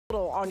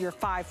on your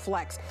 5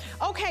 flex.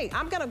 Okay,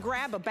 I'm gonna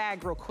grab a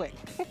bag real quick.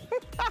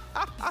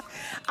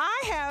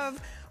 I have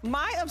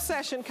my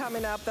obsession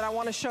coming up that I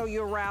want to show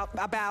you about,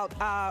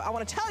 I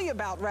want to tell you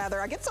about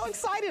rather. I get so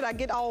excited, I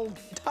get all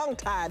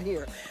tongue-tied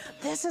here.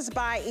 This is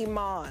by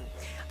Iman.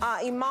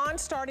 Iman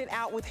started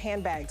out with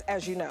handbags,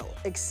 as you know.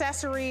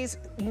 Accessories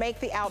make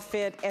the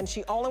outfit, and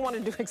she only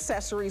wanted to do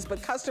accessories,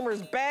 but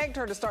customers begged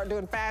her to start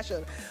doing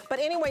fashion. But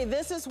anyway,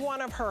 this is one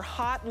of her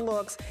hot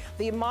looks,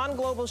 the Iman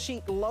Global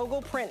Chic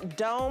logo print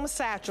dome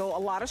satchel. A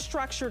lot of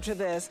structure to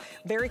this,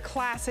 very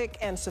classic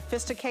and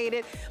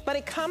sophisticated, but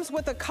it comes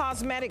with a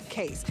cosmetic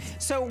case.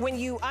 So when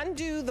you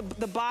undo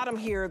the bottom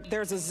here,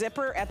 there's a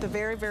zipper at the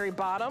very, very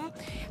bottom.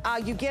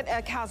 You get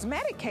a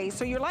cosmetic case,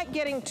 so you're like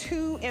getting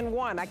 2 in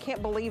 1. I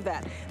can't believe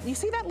that. You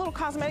see that little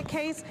cosmetic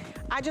case?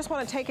 I just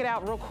want to take it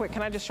out real quick.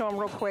 Can I just show them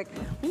real quick?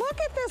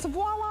 Look at this,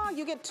 voila,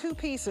 you get 2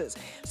 pieces.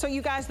 So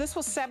you guys, this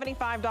was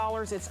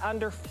 $75. It's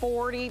under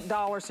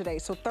 $40 today,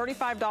 so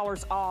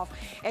 $35 off,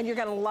 and you're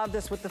gonna love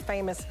this with the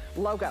famous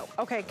logo.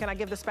 Okay, can I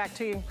give this back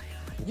to you?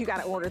 You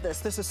gotta order this.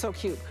 This is so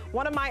cute.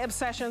 One of my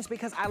obsessions,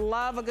 because I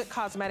love a good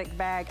cosmetic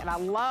bag and I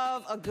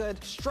love a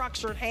good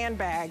structured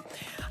handbag.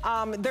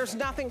 There's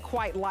nothing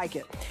quite like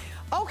it.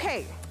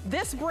 Okay,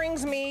 this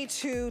brings me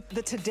to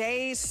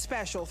today's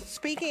special.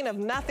 Speaking of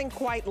nothing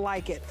quite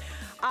like it,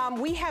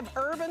 we have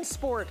Urban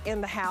Sport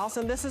in the house,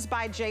 and this is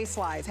by J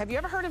Slides. Have you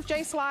ever heard of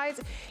J Slides?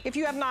 If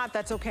you have not,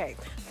 that's okay.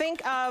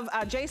 Think of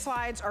J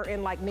Slides are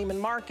in like Neiman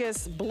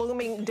Marcus,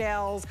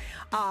 Bloomingdale's,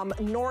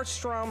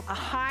 Nordstrom, a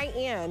high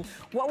end.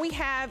 What we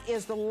have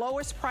is the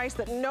lowest price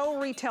that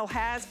no retail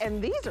has,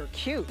 and these are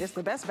cute. It's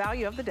the best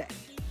value of the day.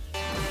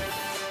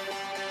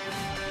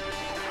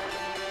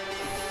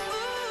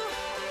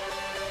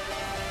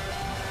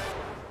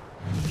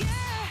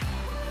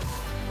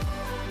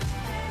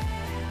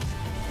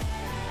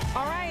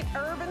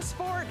 Urban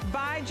Sport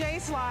by J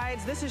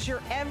Slides. This is your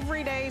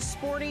everyday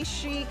sporty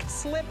chic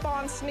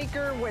slip-on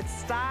sneaker with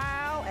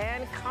style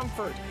and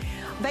comfort.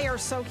 They are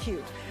so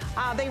cute.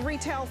 They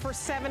retail for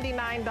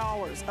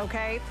 $79,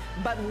 okay?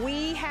 But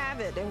we have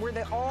it, and we're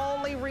the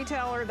only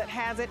retailer that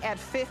has it at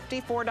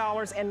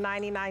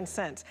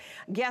 $54.99.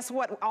 Guess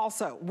what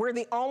also? We're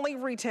the only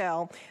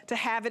retail to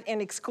have it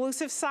in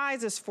exclusive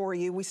sizes for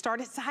you. We start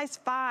at size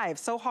 5,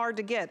 so hard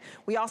to get.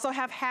 We also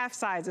have half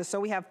sizes, so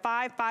we have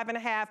 5,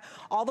 5.5,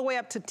 all the way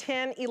up to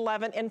 10,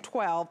 11, and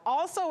 12.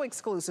 Also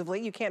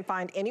exclusively, you can't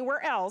find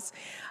anywhere else,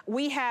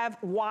 we have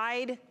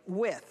wide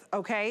width,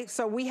 okay?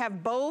 So we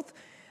have both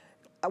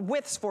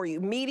widths for you,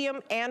 medium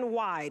and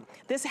wide.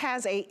 This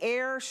has a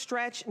air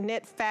stretch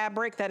knit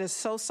fabric that is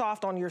so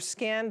soft on your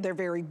skin. They're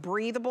very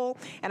breathable,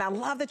 and I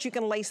love that you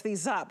can lace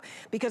these up,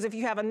 because if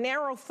you have a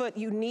narrow foot,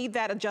 you need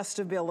that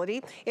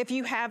adjustability. If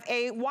you have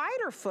a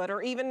wider foot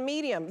or even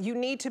medium, you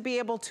need to be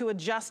able to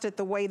adjust it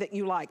the way that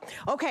you like.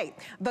 Okay,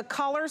 the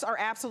colors are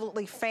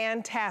absolutely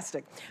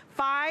fantastic.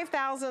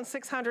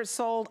 5,600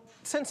 sold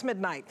since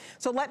midnight.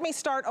 So let me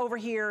start over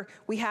here.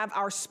 We have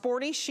our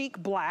sporty chic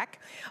black,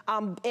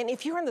 and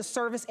if you're in the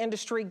service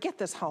industry, get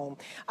this home.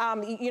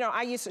 You know,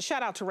 I used to,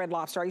 shout out to Red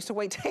Lobster. I used to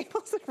wait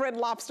tables at Red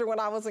Lobster when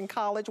I was in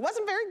college.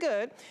 Wasn't very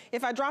good.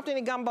 If I dropped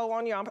any gumbo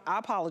on you, I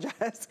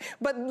apologize.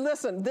 But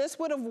listen, this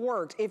would have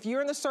worked. If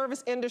you're in the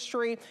service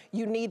industry,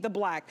 you need the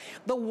black.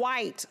 The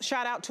white,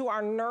 shout out to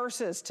our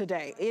nurses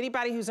today.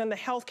 Anybody who's in the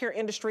healthcare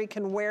industry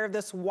can wear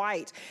this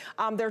white.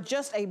 They're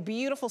just a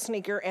beautiful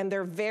sneaker, and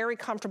they're very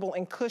comfortable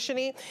and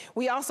cushiony.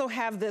 We also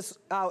have this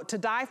to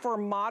die for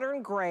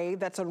modern gray.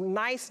 That's a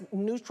nice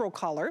neutral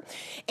color.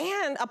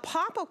 And a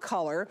pop of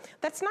color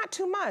that's not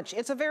too much.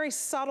 It's a very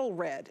subtle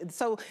red. And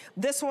so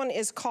this one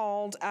is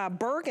called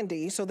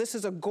burgundy. So this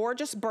is a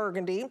gorgeous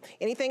burgundy.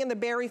 Anything in the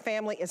berry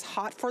family is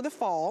hot for the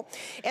fall.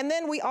 And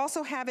then we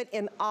also have it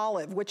in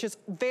olive, which is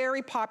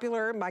very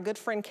popular. My good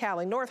friend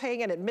Callie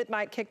Northagen at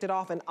midnight kicked it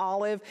off in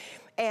olive.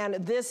 And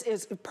this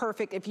is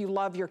perfect if you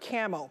love your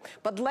camo.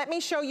 But let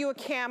me show you a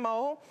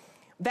camo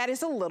that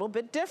is a little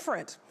bit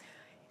different.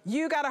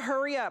 You gotta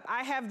hurry up.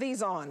 I have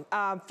these on.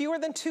 Fewer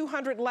than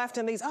 200 left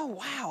in these. Oh,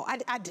 wow,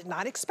 I did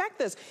not expect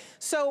this.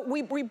 So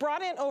we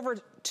brought in over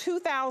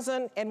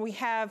 2,000, and we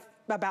have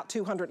about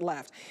 200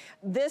 left.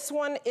 This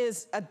one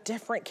is a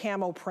different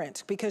camo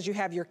print because you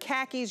have your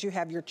khakis, you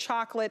have your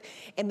chocolate,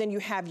 and then you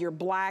have your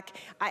black.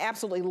 I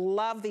absolutely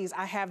love these.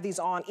 I have these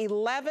on.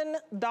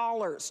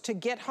 $11 to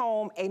get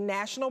home a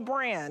national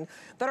brand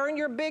that are in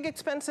your big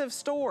expensive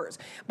stores.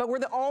 But we're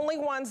the only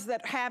ones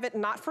that have it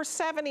not for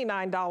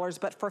 $79,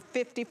 but for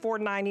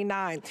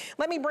 $54.99.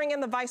 Let me bring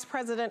in the Vice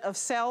President of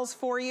Sales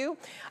for you.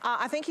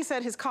 I think he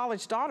said his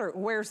college daughter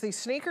wears these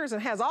sneakers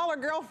and has all her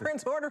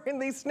girlfriends ordering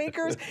these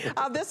sneakers.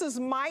 This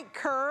is Mike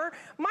Kerr.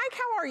 Mike,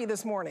 how are you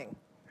this morning?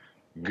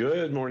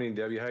 Good morning,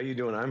 Debbie. How you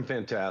doing? I'm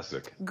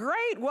fantastic.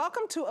 Great.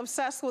 Welcome to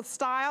Obsessed with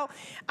Style.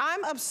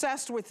 I'm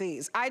obsessed with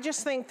these. I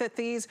just think that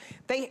these,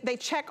 they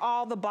check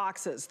all the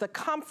boxes. The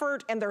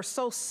comfort, and they're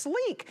so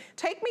sleek.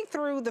 Take me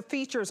through the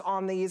features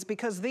on these,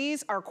 because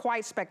these are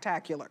quite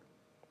spectacular.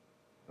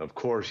 Of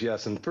course,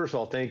 yes. And first of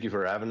all, thank you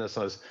for having us.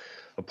 I was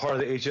a part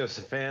of the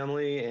HSN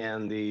family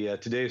and the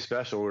today's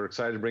special. We're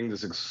excited to bring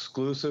this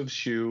exclusive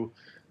shoe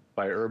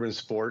by Urban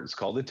Sport. It's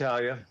called the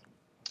Talia.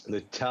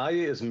 The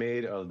Talia is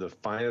made of the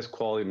finest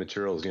quality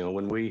materials. You know,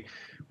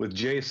 with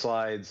J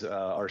Slides,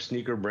 our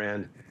sneaker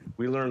brand,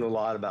 we learned a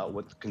lot about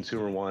what the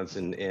consumer wants,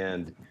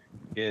 and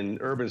in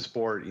Urban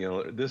Sport, you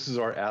know, this is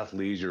our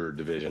athleisure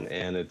division,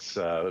 and it's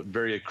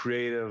very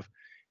creative,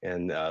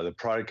 and the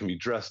product can be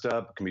dressed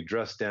up, can be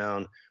dressed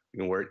down, you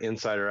can wear it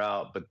inside or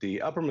out, but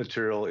the upper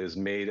material is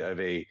made of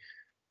a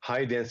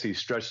high density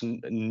stretch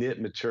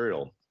knit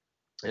material.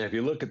 And if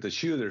you look at the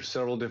shoe, there's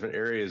several different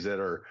areas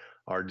that are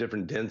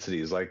different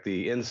densities, like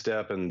the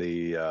instep and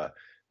the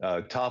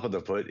top of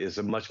the foot is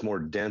a much more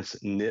dense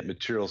knit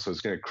material, so it's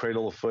going to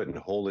cradle the foot and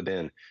hold it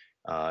in.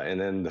 And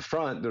then the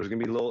front, there's going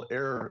to be little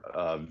air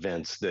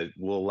vents that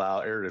will allow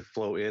air to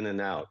flow in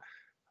and out.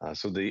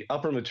 So the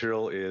upper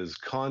material is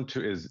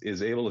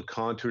able to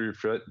contour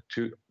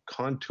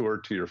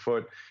to your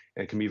foot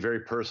and can be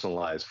very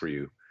personalized for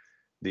you.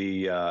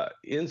 The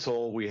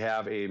insole, we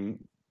have a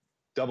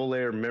double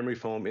layer memory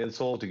foam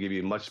insole to give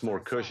you much more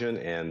cushion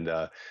and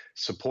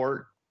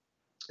support.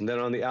 And then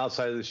on the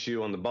outside of the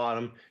shoe, on the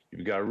bottom,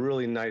 you've got a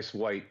really nice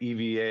white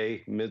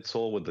EVA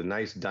midsole with a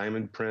nice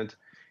diamond print.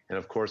 And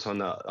of course, on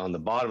the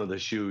bottom of the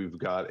shoe, we've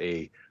got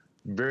a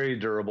very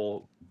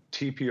durable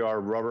TPR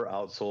rubber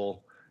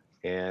outsole,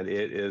 and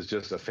it is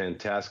just a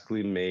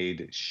fantastically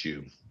made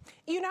shoe.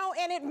 You know,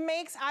 and it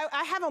makes,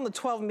 I have on the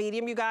 12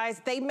 medium, you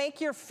guys. They make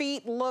your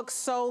feet look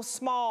so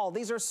small.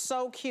 These are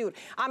so cute.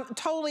 I'm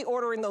totally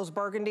ordering those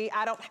burgundy.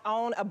 I don't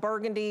own a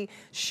burgundy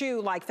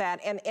shoe like that.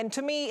 And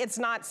to me, it's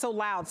not so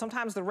loud.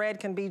 Sometimes the red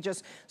can be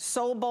just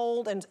so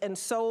bold and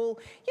so,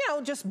 you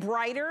know, just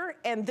brighter.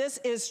 And this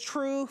is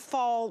true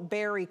fall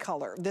berry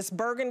color. This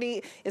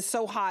burgundy is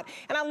so hot.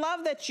 And I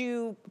love that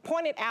you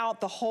pointed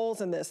out the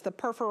holes in this, the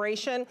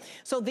perforation.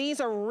 So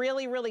these are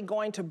really, really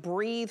going to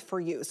breathe for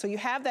you. So you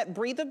have that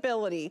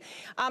breathability.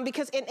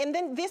 Because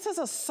then this is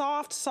a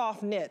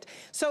soft knit.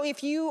 So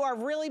if you are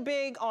really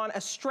big on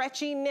a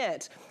stretchy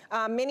knit,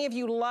 many of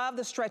you love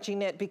the stretchy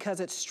knit because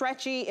it's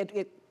stretchy,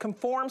 it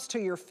conforms to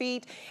your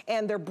feet,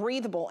 and they're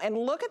breathable. And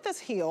look at this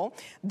heel.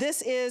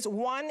 This is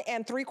 1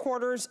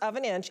 3/4 of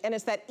an inch, and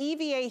it's that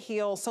EVA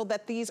heel so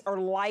that these are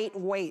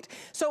lightweight.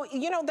 So,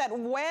 you know, that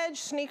wedge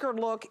sneaker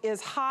look is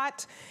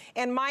hot.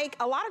 And Mike,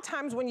 a lot of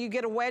times when you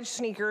get a wedge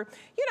sneaker,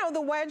 you know, the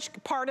wedge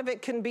part of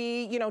it can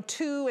be, you know,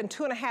 2 and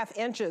 2.5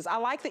 inches. I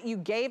like that you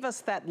gave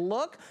us that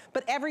look,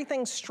 but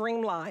everything's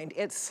streamlined.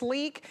 It's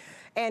sleek,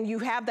 and you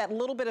have that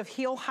little bit of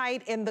heel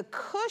height, and the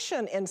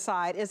cushion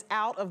inside is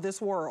out of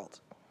this world.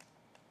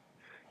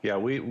 Yeah,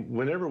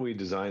 whenever we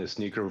design a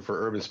sneaker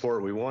for Urban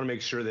Sport, we want to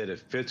make sure that it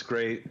fits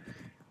great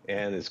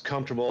and it's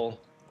comfortable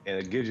and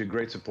it gives you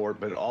great support,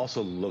 but it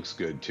also looks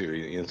good too.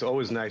 It's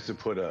always nice to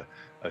put a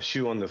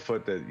shoe on the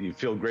foot that you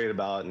feel great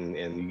about,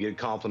 and you get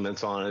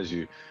compliments on as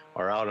you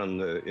are out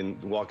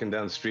walking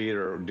down the street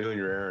or doing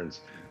your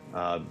errands.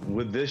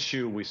 With this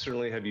shoe, we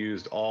certainly have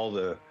used all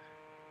the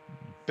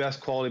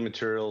best quality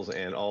materials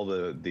and all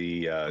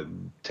the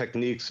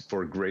techniques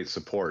for great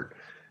support.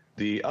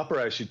 The upper,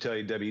 I should tell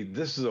you, Debbie,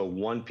 this is a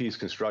one-piece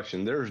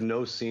construction. There's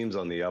no seams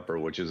on the upper,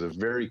 which is a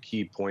very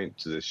key point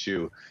to this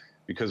shoe,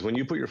 because when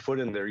you put your foot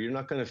in there, you're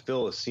not going to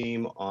feel a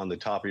seam on the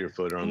top of your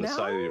foot or on the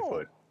side of your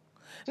foot.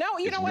 No,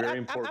 you know what?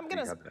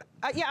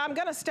 I'm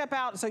gonna step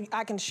out so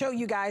I can show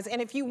you guys.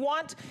 And if you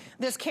want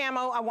this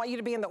camo, I want you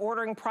to be in the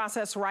ordering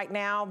process right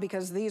now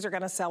because these are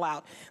gonna sell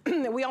out.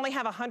 We only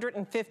have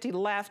 150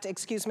 left,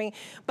 excuse me.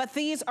 But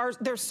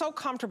they're so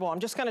comfortable. I'm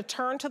just gonna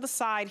turn to the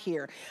side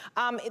here.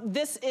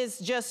 This is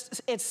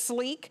just, it's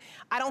sleek.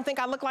 I don't think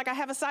I look like I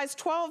have a size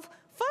 12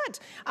 foot.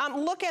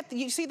 Look at,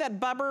 you see that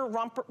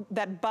what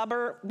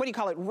do you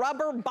call it?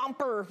 Rubber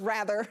bumper,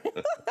 rather,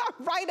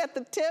 right at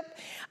the tip.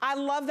 I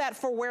love that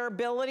for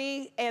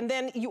wearability. And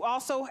then you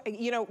also,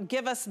 you know,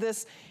 give us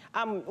this,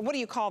 what do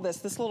you call this?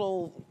 This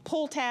little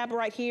pull tab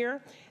right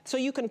here. So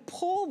you can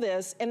pull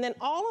this, and then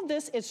all of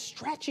this is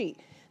stretchy,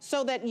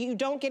 so that you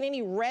don't get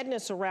any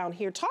redness around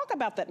here. Talk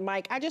about that,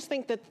 Mike. I just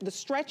think that the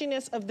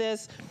stretchiness of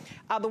this,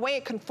 the way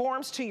it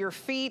conforms to your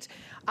feet,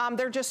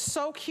 they're just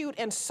so cute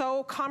and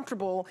so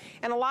comfortable.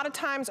 And a lot of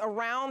times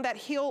around that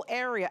heel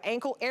area,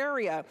 ankle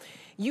area,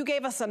 you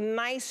gave us a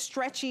nice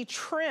stretchy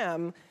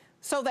trim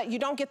so that you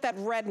don't get that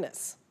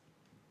redness.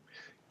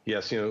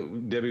 Yes, you know,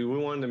 Debbie, we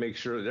wanted to make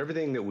sure that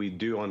everything that we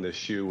do on this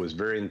shoe was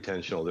very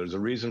intentional. There's a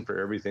reason for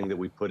everything that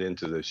we put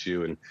into the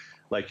shoe. And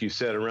like you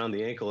said, around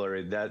the ankle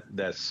area,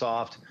 that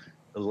soft,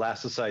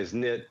 elasticized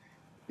knit,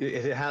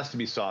 it has to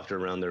be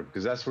softer around there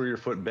because that's where your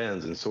foot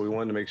bends. And so we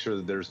wanted to make sure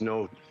that there's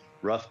no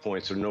rough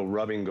points or no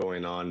rubbing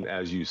going on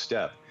as you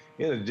step.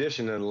 In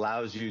addition, it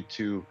allows you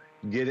to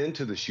get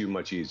into the shoe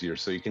much easier.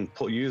 So you can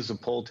use the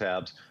pull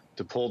tabs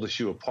to pull the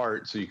shoe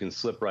apart so you can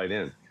slip right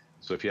in.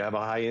 So if you have a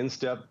high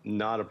instep,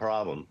 not a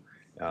problem.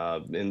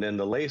 And then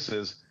the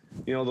laces,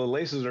 you know, the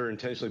laces are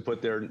intentionally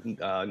put there,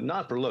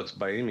 not for looks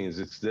by any means.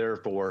 It's there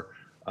for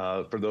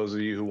those of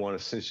you who want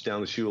to cinch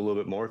down the shoe a little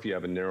bit more if you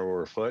have a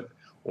narrower foot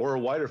or a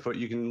wider foot,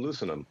 you can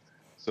loosen them.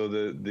 So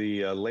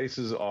the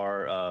laces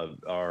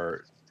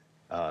are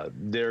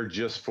there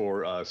just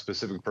for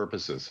specific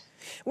purposes.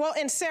 Well,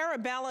 and Sarah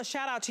Bella,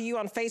 shout out to you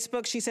on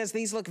Facebook. She says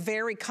these look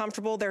very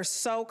comfortable. They're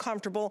so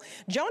comfortable.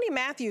 Joni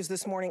Matthews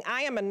this morning,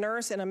 I am a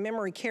nurse in a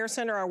memory care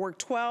center. I work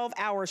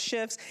 12-hour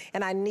shifts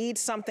and I need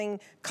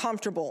something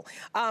comfortable.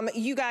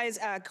 You guys,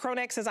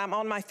 Cronex says I'm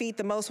on my feet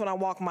the most when I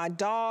walk my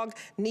dog,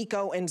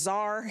 Nico and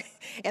Czar,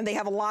 and they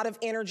have a lot of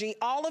energy.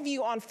 All of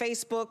you on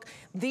Facebook,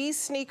 these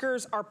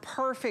sneakers are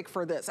perfect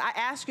for this. I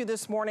asked you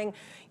this morning,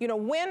 you know,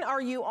 when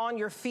are you on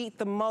your feet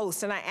the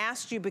most? And I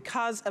asked you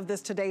because of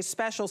this today's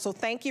special, so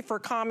thank you for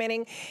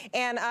commenting.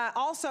 And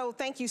also,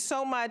 thank you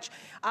so much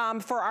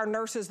for our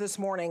nurses this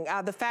morning.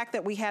 The fact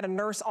that we had a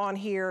nurse on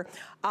here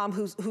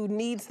who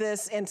needs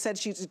this and said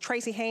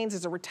Tracy Haynes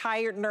is a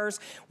retired nurse.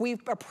 We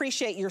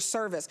appreciate your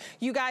service.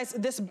 You guys,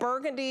 this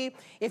burgundy,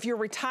 if you're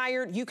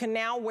retired, you can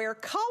now wear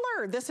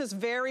color. This is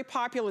very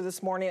popular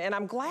this morning, and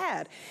I'm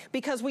glad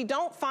because we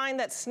don't find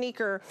that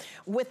sneaker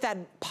with that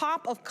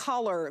pop of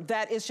color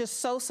that is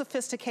just so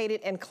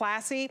sophisticated and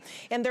classy,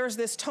 and there's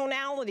this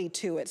tonality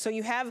to it. So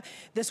you have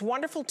this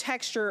wonderful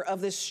texture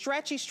of this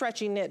stretchy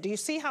knit. Do you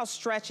see how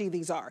stretchy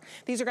these are?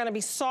 These are gonna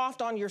be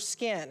soft on your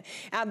skin.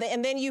 And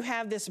then you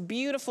have this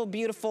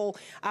beautiful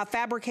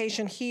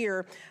fabrication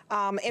here.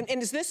 And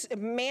is this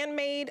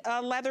man-made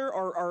leather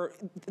or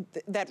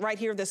that right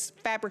here, this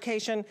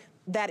fabrication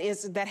that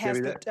has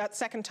the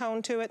second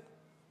tone to it?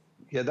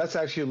 Yeah, that's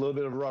actually a little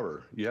bit of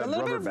rubber. You have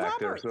rubber back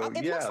there. So it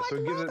looks like so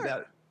it gives it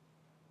that.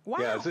 Wow.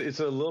 Yeah,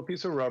 it's a little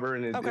piece of rubber,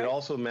 and it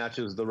also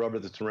matches the rubber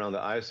that's around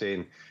the ISA.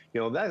 And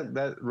you know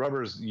that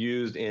rubber is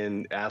used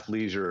in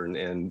athleisure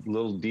and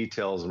little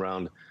details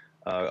around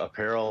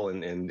apparel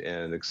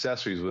and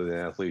accessories within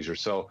athleisure.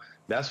 So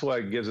that's why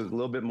it gives it a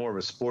little bit more of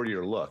a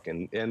sportier look.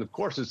 And of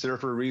course, it's there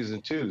for a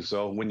reason too.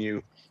 So when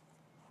you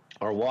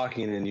are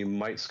walking and you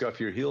might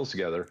scuff your heels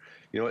together,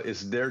 you know,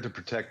 it's there to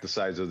protect the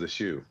sides of the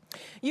shoe.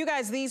 You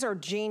guys, these are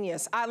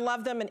genius. I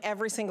love them in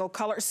every single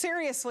color.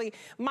 Seriously,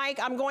 Mike,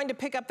 I'm going to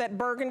pick up that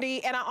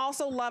burgundy, and I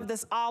also love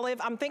this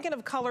olive. I'm thinking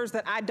of colors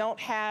that I don't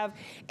have,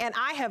 and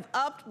I have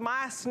upped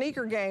my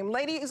sneaker game.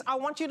 Ladies, I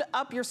want you to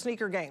up your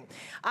sneaker game.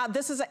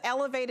 This is an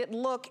elevated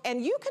look,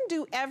 and you can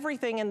do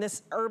everything in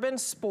this urban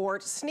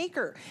sport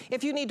sneaker.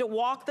 If you need to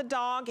walk the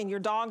dog, and your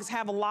dogs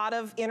have a lot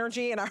of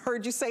energy, and I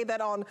heard you say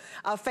that on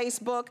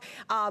Facebook,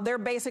 they're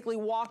basically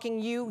walking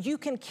you. You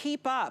can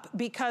keep up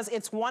because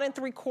it's 1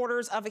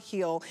 3/4 of a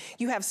heel.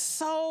 You have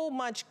so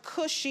much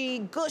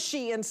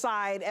gushy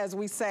inside, as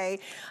we say.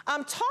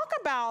 Talk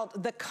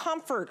about the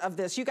comfort of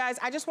this. You guys,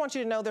 I just want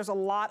you to know there's a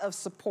lot of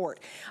support.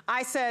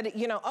 I said,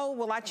 you know, oh,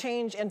 will I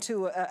change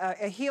into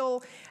a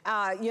heel,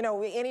 you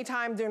know,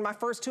 anytime during my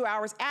first 2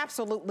 hours?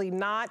 Absolutely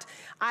not.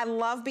 I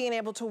love being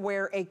able to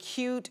wear a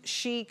cute,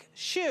 chic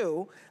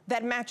shoe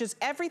that matches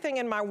everything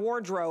in my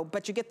wardrobe,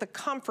 but you get the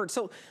comfort.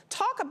 So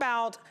talk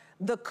about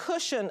the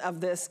cushion of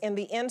this in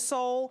the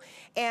insole,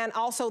 and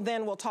also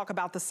then we'll talk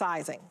about the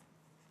sizing.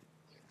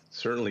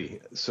 Certainly.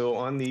 So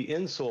on the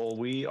insole,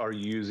 we are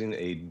using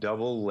a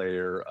double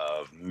layer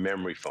of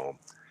memory foam,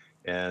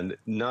 and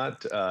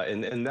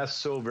and that's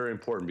so very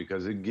important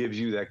because it gives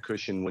you that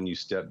cushion when you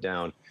step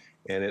down,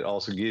 and it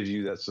also gives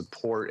you that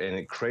support, and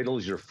it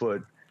cradles your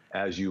foot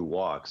as you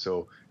walk.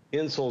 So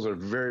insoles are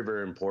very,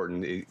 very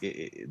important.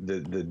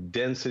 The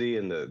density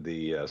and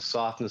the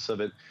softness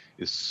of it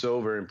is so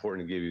very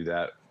important to give you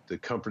the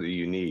comfort that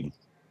you need.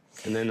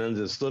 And then on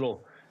this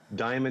little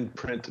diamond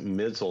print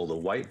midsole, the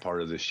white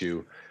part of the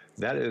shoe,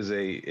 that is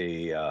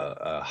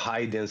a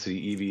high density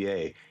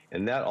EVA,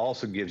 and that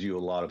also gives you a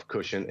lot of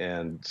cushion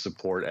and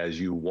support as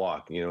you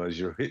walk. You know, as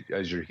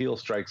your heel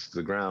strikes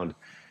the ground,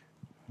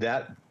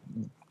 that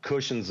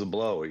cushions the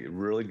blow. It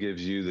really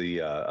gives you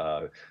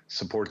the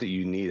support that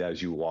you need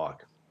as you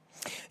walk.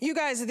 You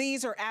guys,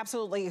 these are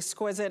absolutely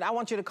exquisite. I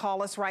want you to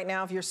call us right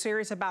now if you're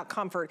serious about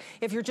comfort.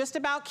 If you're just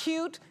about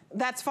cute,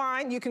 that's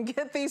fine. You can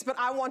get these, but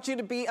I want you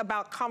to be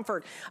about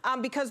comfort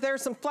because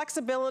there's some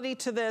flexibility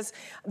to this.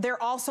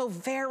 They're also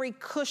very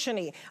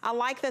cushiony. I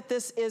like that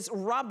this is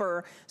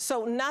rubber,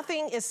 so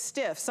nothing is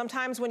stiff.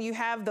 Sometimes when you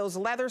have those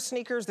leather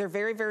sneakers, they're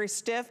very, very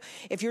stiff.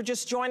 If you're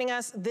just joining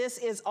us, this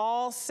is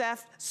all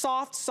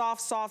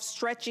soft,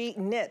 stretchy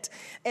knit.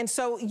 And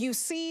so you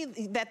see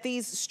that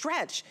these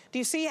stretch. Do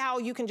you see how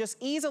you can just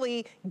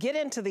easily get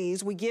into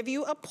these? We give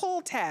you a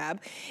pull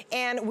tab,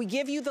 and we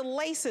give you the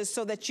laces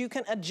so that you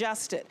can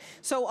adjust it.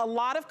 So a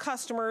lot of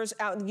customers,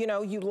 you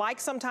know, you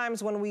like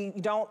sometimes when we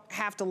don't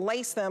have to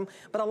lace them,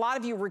 but a lot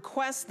of you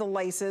request the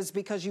laces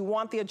because you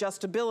want the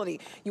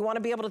adjustability. You want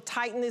to be able to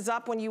tighten these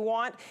up when you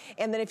want,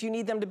 and then if you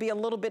need them to be a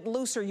little bit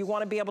looser, you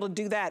want to be able to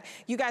do that.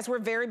 You guys, we're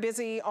very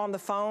busy on the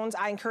phones.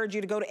 I encourage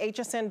you to go to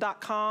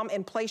hsn.com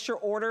and place your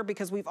order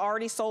because we've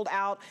already sold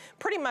out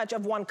pretty much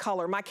of one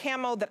color. My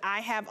camo that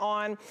I have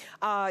on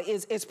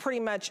is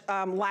pretty much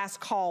last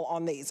call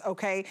on these,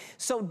 okay?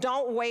 So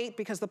don't wait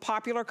because the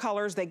popular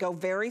colors, they go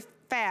very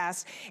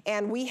fast.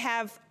 And we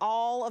have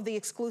all of the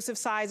exclusive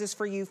sizes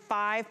for you,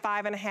 5,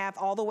 5.5,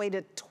 all the way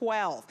to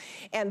 12.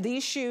 And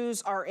these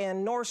shoes are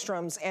in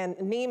Nordstrom's and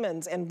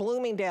Neiman's and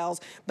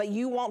Bloomingdale's, but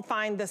you won't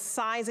find this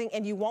sizing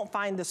and you won't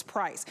find this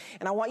price.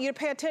 And I want you to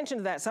pay attention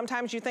to that.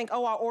 Sometimes you think,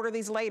 oh, I'll order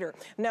these later.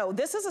 No,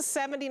 this is a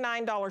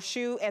 $79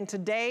 shoe, and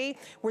today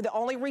we're the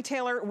only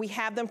retailer, we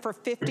have them for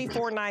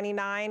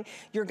 $54.99.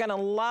 You're gonna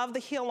love the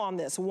heel on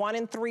this,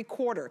 1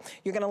 3/4.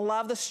 You're gonna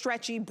love the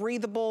stretchy,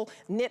 breathable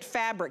knit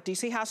fabric. Do you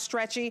see how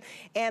stretchy?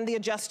 And the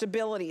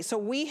adjustability. So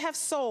we have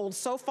sold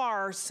so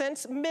far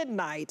since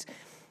midnight,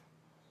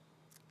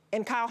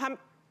 and Kyle,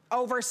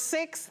 over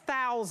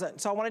 6,000.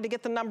 So I wanted to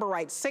get the number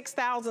right.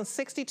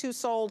 6,062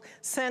 sold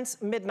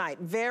since midnight.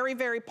 Very,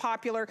 very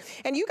popular.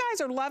 And you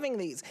guys are loving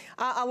these.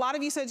 A lot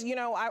of you said, you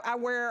know, I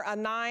wear a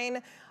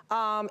 9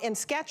 in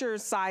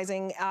Skechers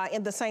sizing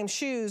in the same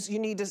shoes. You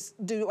need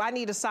to I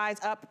need to size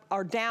up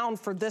or down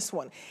for this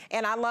one.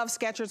 And I love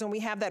Skechers, and we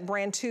have that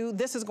brand too.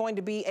 This is going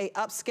to be a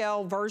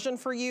upscale version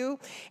for you.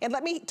 And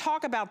let me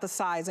talk about the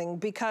sizing,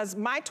 because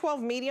my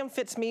 12 medium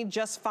fits me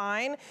just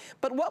fine.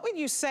 But what would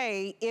you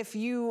say if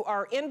you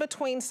are in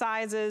between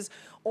sizes,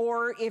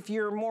 or if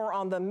you're more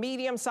on the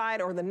medium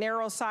side or the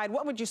narrow side?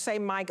 What would you say,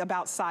 Mike,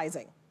 about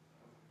sizing?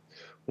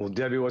 Well,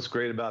 Debbie, what's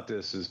great about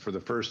this is for the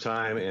first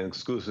time and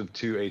exclusive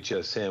to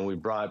HSN, we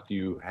brought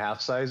you half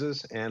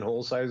sizes and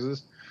whole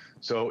sizes.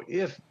 So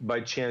if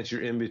by chance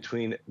you're in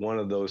between one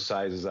of those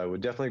sizes, I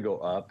would definitely go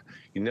up.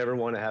 You never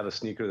want to have a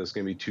sneaker that's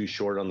going to be too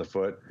short on the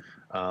foot.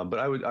 But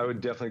I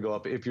would definitely go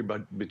up if you're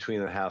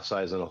between a half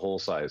size and a whole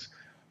size.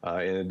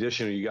 In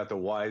addition, you got the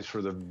wides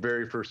for the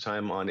very first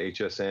time on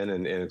HSN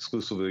and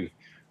exclusively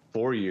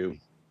for you.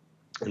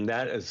 And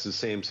that is the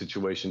same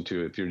situation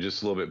too. If you're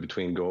just a little bit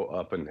between, go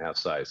up and half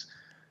size.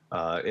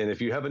 And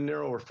if you have a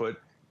narrower foot,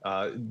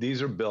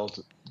 these are built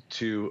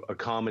to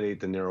accommodate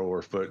the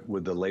narrower foot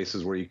with the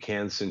laces where you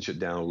can cinch it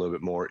down a little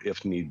bit more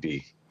if need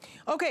be.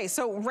 Okay,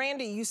 so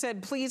Randy, you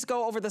said please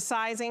go over the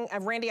sizing.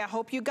 Randy, I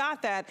hope you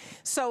got that.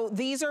 So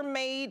these are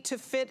made to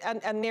fit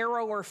a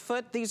narrower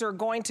foot. These are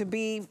going to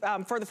be,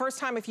 for the first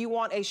time, if you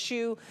want a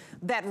shoe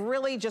that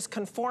really just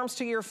conforms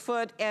to your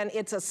foot and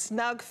it's a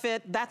snug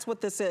fit, that's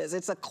what this is.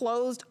 It's a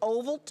closed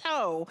oval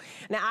toe.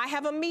 Now, I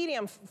have a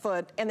medium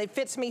foot and it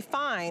fits me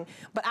fine,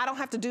 but I don't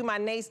have to do my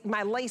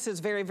laces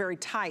very, very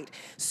tight.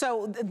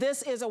 So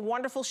this is a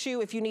wonderful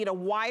shoe if you need a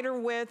wider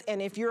width,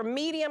 and if you're a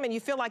medium and you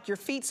feel like your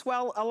feet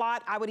swell a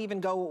lot, I would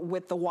even go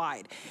with the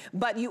wide.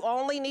 But you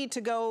only need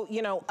to go,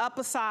 you know, up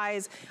a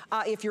size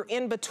if you're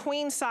in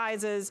between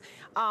sizes,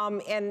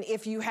 and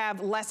if you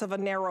have less of a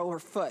narrower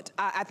foot.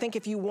 I think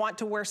if you want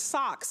to wear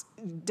socks,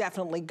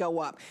 definitely go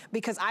up,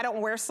 because I don't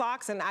wear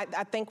socks, and I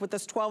think with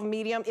this 12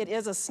 medium, it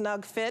is a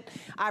snug fit.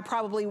 I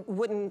probably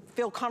wouldn't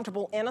feel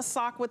comfortable in a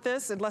sock with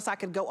this unless I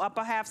could go up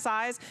a half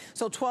size.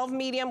 So 12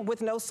 medium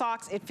with no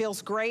socks, it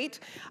feels great.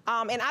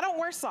 And I don't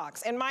wear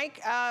socks. And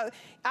Mike,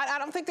 I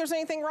don't think there's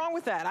anything wrong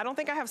with that. I don't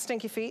think I have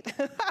stinky feet.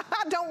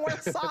 I don't wear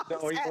socks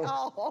no, at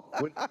all.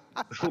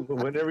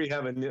 Whenever you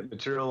have a knit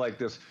material like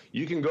this,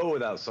 you can go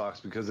without socks,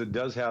 because it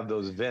does have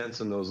those vents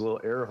and those little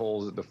air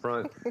holes at the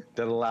front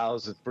that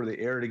allows for the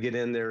air to get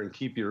in there and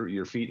keep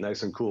your feet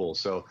nice and cool.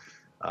 So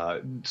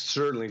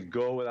certainly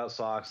go without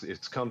socks.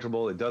 It's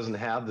comfortable. It doesn't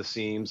have the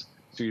seams,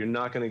 so you're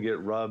not going to get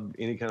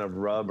any kind of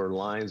rub or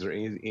lines or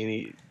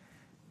any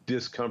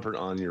discomfort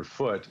on your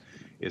foot.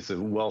 It's a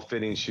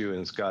well-fitting shoe, and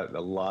it's got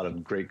a lot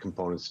of great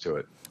components to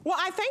it. Well,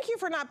 I thank you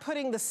for not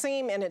putting the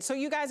seam in it. So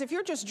you guys, if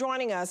you're just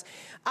joining us,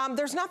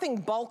 there's nothing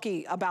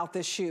bulky about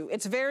this shoe.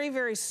 It's very,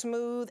 very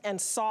smooth and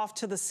soft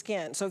to the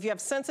skin. So if you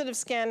have sensitive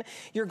skin,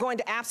 you're going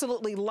to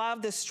absolutely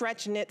love this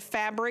stretch knit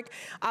fabric.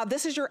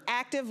 This is your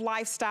active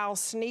lifestyle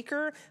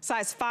sneaker,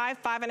 size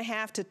 5,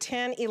 5.5 to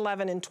 10,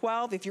 11, and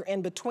 12. If you're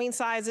in between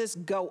sizes,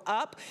 go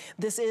up.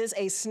 This is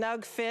a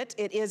snug fit.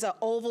 It is an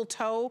oval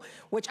toe,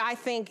 which I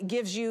think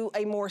gives you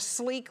a more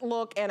sleek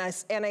look and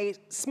a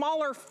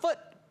smaller foot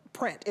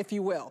print, if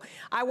you will.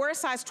 I wear a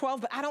size 12,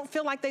 but I don't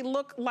feel like they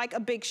look like a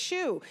big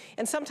shoe.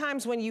 And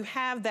sometimes when you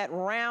have that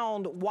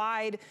round,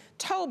 wide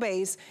toe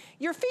base,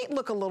 your feet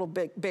look a little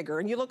bit bigger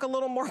and you look a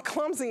little more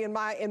clumsy in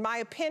my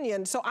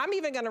opinion. So I'm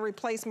even gonna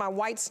replace my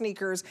white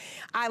sneakers.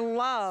 I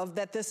love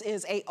that this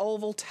is a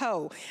oval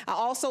toe. I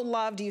also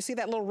love, do you see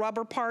that little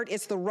rubber part?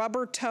 It's the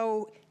rubber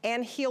toe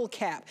and heel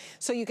cap.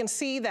 So you can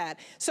see that.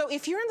 So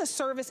if you're in the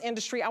service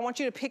industry, I want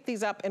you to pick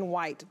these up in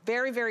white.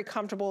 Very, very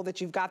comfortable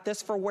that you've got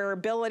this for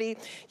wearability.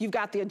 You've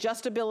got the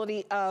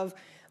adjustability of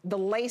the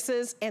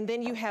laces, and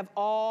then you have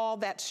all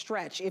that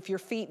stretch if your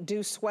feet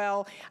do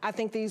swell. I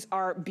think these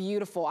are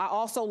beautiful. I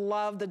also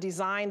love the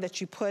design that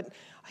you put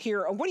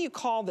here. What do you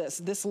call this?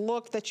 This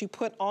look that you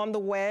put on the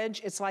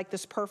wedge. It's like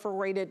this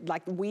perforated,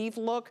 like weave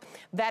look.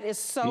 That is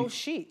so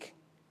chic.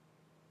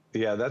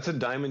 Yeah, that's a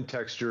diamond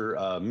texture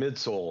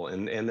midsole,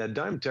 and that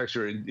diamond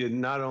texture, it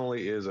not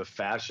only is a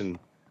fashion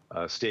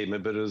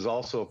statement, but it is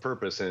also a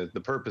purpose, and the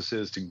purpose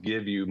is to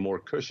give you more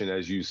cushion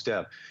as you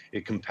step.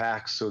 It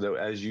compacts so that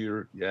as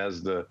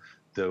the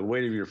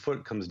weight of your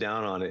foot comes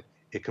down on it,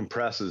 it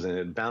compresses and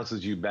it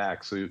bounces you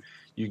back. So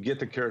you get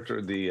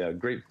the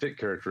great fit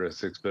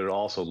characteristics, but it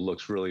also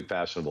looks really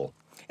fashionable.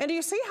 And do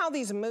you see how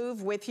these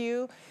move with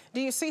you?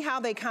 Do you see how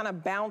they kind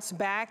of bounce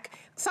back?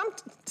 Some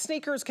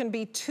sneakers can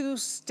be too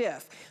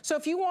stiff. So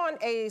if you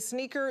want a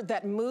sneaker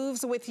that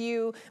moves with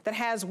you, that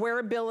has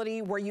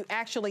wearability, where you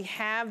actually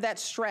have that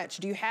stretch.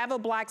 Do you have a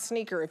black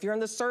sneaker? If you're in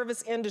the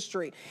service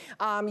industry,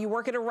 you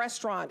work at a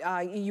restaurant,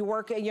 you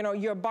work,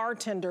 you're a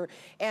bartender,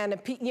 and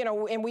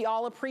and we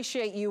all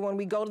appreciate you when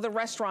we go to the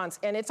restaurants,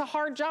 and it's a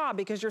hard job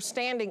because you're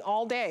standing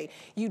all day.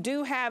 You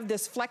do have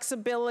this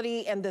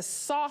flexibility and this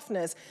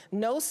softness,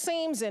 no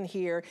seams in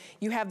here.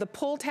 You have the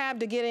pull tab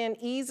to get in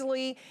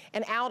easily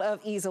and out of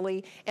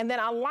easily. And then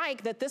I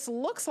like that this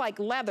looks like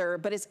leather,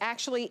 but it's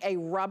actually a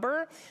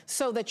rubber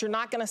so that you're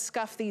not gonna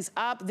scuff these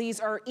up. These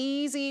are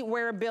easy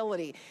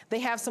wearability. They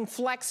have some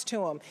flex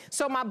to them.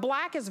 So my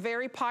black is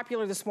very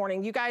popular this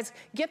morning. You guys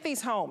get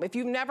these home. If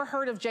you've never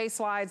heard of J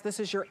Slides, this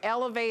is your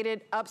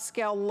elevated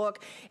upscale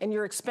look in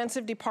your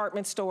expensive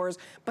department stores,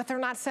 but they're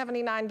not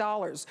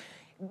 $79.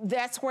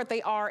 That's what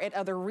they are at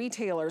other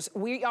retailers.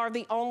 We are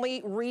the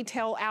only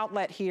retail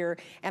outlet here,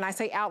 and I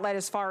say outlet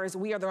as far as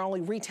we are the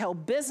only retail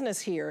business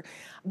here,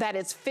 that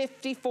it's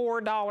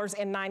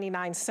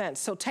 $54.99.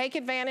 So take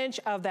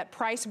advantage of that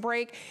price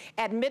break.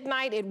 At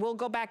midnight, it will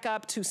go back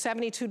up to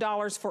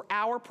 $72 for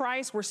our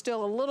price. We're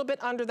still a little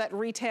bit under that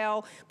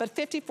retail, but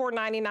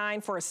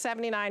 $54.99 for a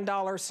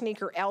 $79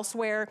 sneaker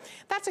elsewhere.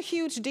 That's a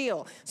huge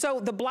deal. So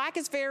the black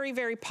is very,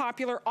 very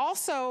popular.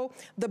 Also,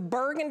 the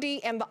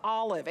burgundy and the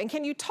olive. And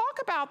can you talk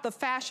about the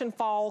fashion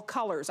fall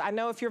colors? I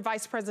know if you're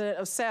vice president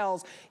of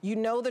sales, you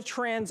know the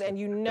trends and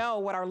you know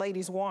what our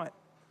ladies want.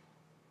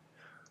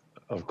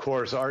 Of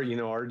course, our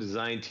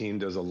design team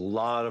does a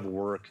lot of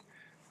work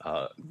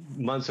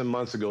months and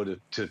months ago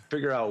to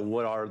figure out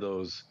what are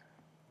those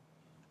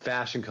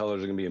fashion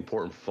colors are going to be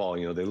important for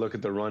fall. They look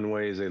at the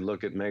runways, they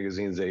look at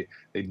magazines, they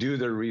do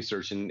their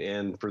research,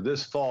 and for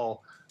this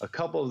fall, a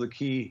couple of the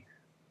key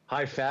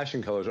high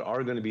fashion colors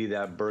are going to be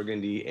that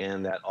burgundy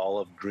and that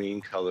olive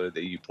green color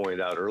that you pointed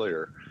out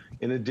earlier.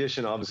 In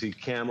addition, obviously,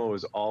 camo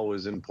is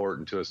always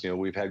important to us.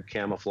 We've had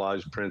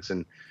camouflage prints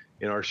in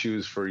our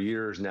shoes for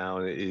years now,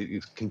 and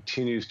it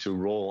continues to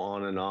roll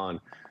on and on.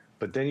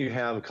 But then you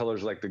have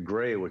colors like the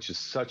gray, which is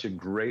such a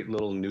great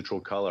little neutral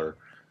color.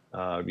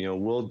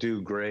 We'll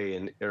do gray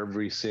in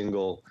every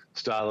single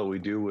style that we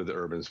do with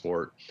Urban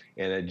Sport,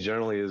 and it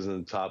generally is in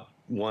the top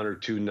 1 or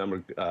 2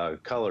 number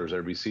colors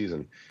every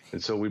season.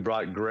 And so we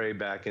brought gray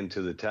back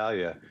into the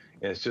Talia,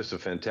 and it's just a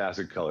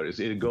fantastic color.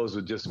 It goes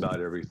with just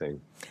about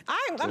everything.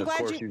 I'm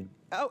glad you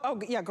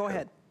yeah, go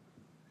ahead.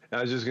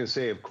 I was just going to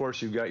say, of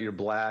course, you've got your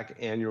black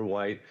and your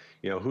white.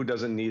 Who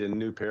doesn't need a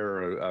new pair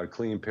or a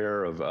clean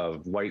pair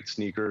of white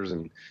sneakers?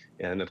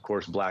 And of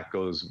course, black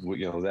goes,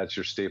 that's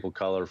your staple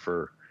color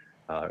for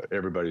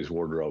everybody's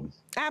wardrobe.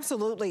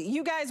 Absolutely.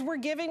 You guys, we're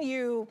giving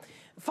you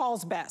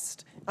fall's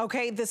best.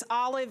 Okay, this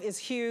olive is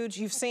huge.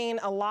 You've seen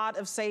a lot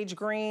of sage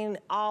green,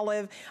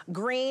 olive.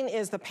 Green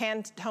is the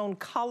Pantone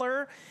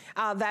color.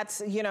 That's,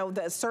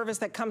 the service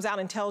that comes out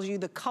and tells you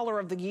the color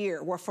of the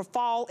year. Where for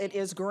fall, it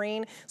is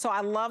green. So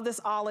I love this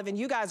olive, and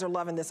you guys are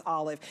loving this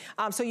olive.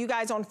 So you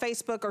guys on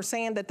Facebook are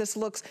saying that this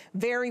looks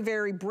very,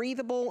 very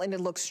breathable, and it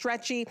looks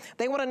stretchy.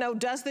 They want to know,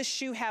 does this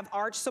shoe have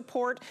arch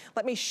support?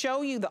 Let me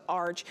show you the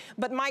arch.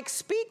 But Mike,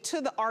 speak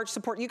to the arch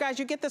support. You guys,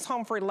 you get this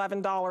home for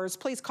 $11.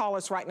 Please call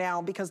us right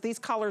now, because these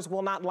colors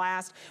will not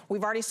last.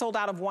 We've already sold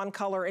out of one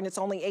color, and it's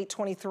only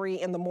 8:23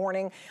 in the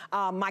morning.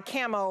 My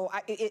camo,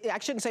 I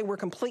shouldn't say we're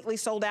completely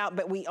sold out,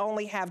 but we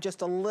only have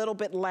just a little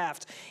bit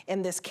left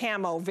in this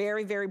camo.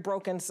 Very, very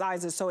broken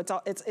sizes, so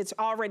it's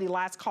already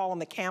last call on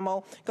the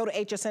camo. Go to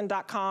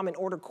hsn.com and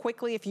order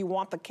quickly if you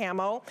want the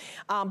camo.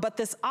 But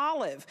this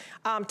olive,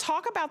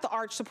 talk about the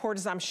arch support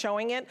as I'm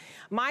showing it.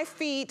 My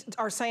feet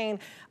are saying,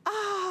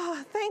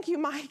 thank you,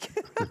 Mike.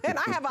 And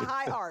I have a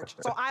high arch,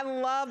 so I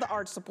love the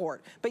arch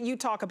support. But you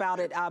talk about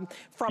it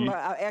from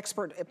an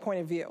expert point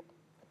of view.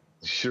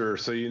 Sure.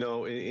 So,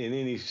 in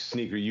any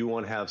sneaker, you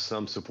want to have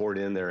some support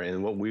in there.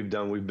 And what we've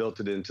done, we've built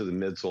it into the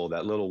midsole,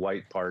 that little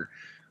white part.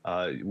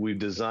 We've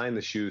designed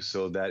the shoe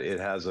so that it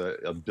has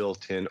a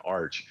built-in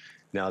arch.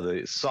 Now,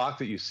 the sock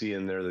that you see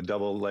in there, the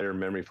double layer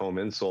memory foam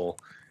insole,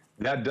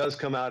 that does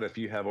come out if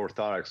you have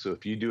orthotics. So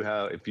if you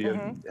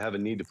have a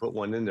need to put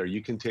one in there,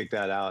 you can take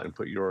that out and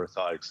put your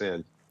orthotics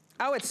in.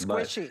 Oh, it's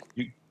squishy.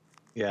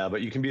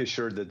 But you can be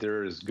assured that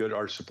there is good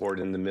arch support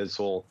in the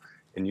midsole,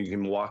 and you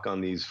can walk on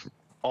these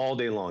all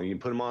day long. You can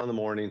put them on in the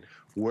morning,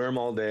 wear them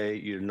all day.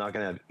 You're not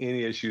going to have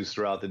any issues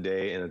throughout the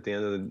day. And at the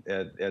end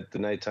of at the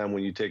nighttime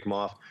when you take them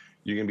off,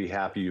 you're going to be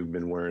happy you've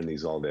been wearing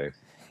these all day.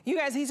 You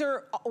guys, these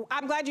are,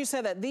 I'm glad you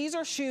said that. These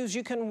are shoes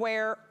you can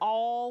wear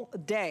all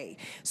day.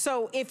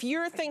 So if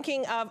you're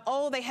thinking of,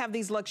 oh, they have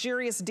these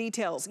luxurious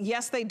details.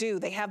 Yes, they do.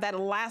 They have that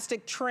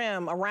elastic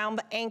trim around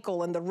the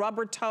ankle and the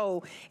rubber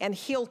toe and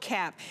heel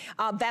cap.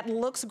 That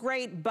looks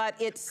great, but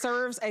it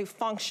serves a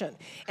function,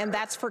 and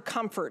that's for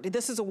comfort.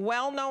 This is a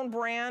well-known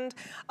brand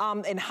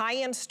in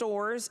high-end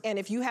stores, and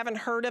if you haven't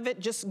heard of it,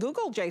 just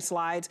Google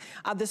J-Slides.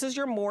 This is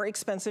your more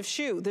expensive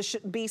shoe. This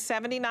should be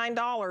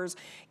 $79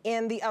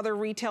 in the other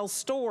retail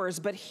stores,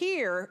 but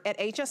here at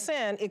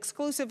HSN,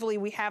 exclusively,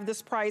 we have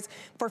this price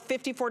for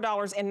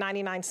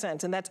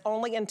 $54.99, and that's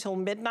only until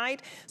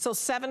midnight. So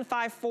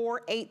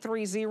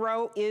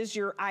 754-830 is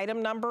your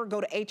item number.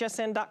 Go to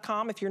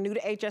hsn.com. If you're new to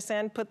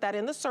HSN, put that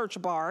in the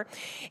search bar,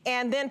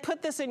 and then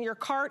put this in your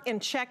cart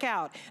and check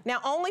out. Now,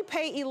 only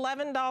pay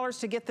 $11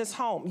 to get this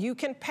home. You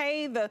can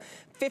pay the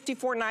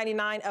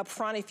 $54.99 up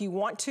front if you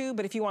want to,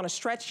 but if you want to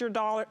stretch your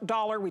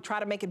dollar, we try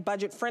to make it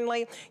budget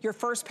friendly. Your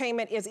first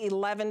payment is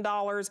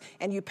 $11,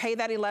 and you pay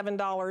that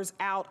 $11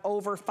 out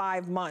over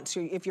 5 months.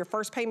 If your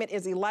first payment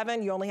is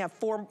 $11, you only have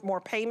 4 more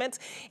payments,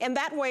 and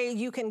that way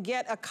you can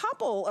get a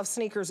couple of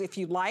sneakers if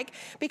you'd like,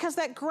 because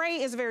that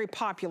gray is very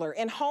popular.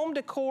 In home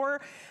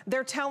decor,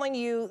 they're telling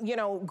you, you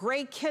know,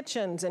 gray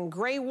kitchens and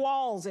gray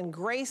walls and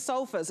gray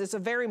sofas. It's a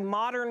very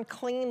modern,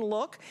 clean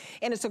look,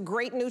 and it's a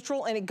great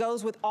neutral, and it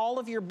goes with all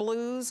of your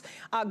blues.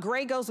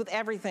 Gray goes with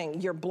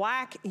everything. Your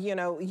black, you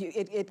know,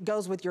 it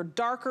goes with your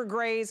darker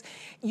grays.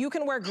 You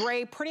can wear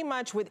gray pretty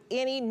much with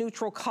any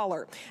neutral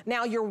color.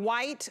 Now, your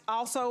white,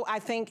 also, I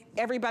think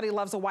everybody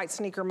loves a white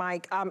sneaker,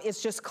 Mike.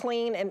 It's just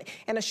clean, and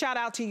a shout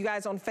out to you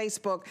guys on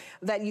Facebook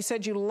that you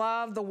said you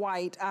love the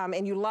white,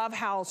 and you love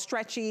how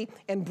stretchy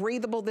and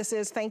breathable this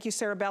is. Thank you,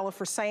 Sarah Bella,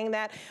 for saying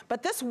that.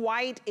 But this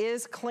white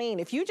is clean.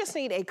 If you just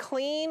need a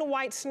clean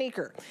white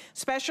sneaker,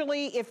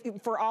 especially if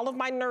for all of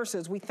my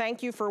nurses, we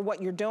thank you for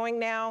what you're doing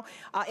now.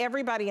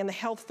 Everybody in the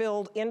health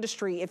field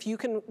industry, if you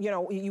can, you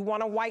know, you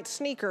want a white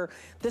sneaker,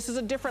 this is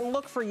a different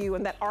look for you,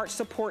 and that arch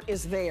support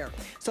is there.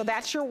 So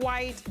that's your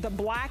white. The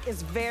black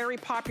is very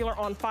popular,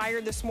 on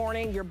fire this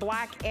morning. Your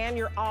black and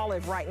your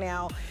olive right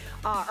now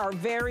are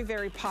very,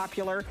 very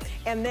popular.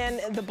 And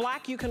then the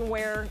black you can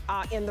wear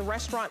in the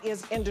restaurant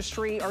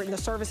industry or in the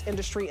service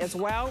industry as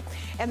well.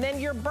 And then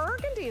your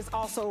burgundy is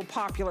also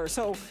popular.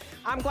 So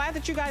I'm glad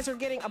that you guys are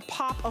getting a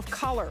pop of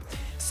color.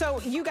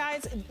 So you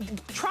guys,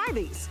 try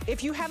these.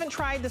 If you haven't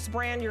tried this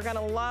brand, you're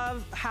gonna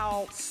love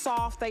how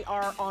soft they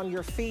are on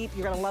your feet.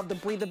 You're gonna love the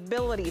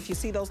breathability. If you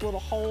see those little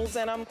holes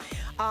in them,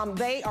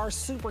 they are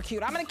super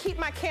cute. I'm gonna keep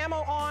my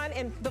camo on,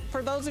 and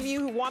for those of you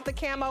who want the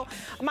camo,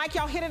 Mike,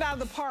 y'all hit it out of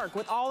the park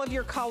with all of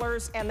your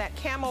colors and that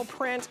camo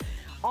print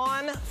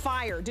on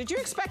fire. Did you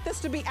expect this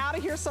to be out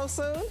of here so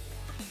soon?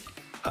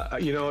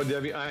 You know,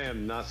 Debbie, I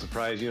am not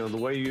surprised. You know, the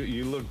way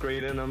you look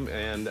great in them,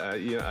 and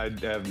you know, I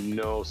have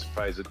no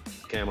surprise that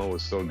camo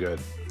was so good.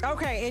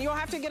 Okay, and you'll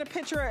have to get a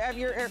picture of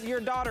your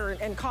daughter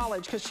in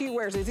college, because she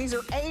wears these. These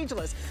are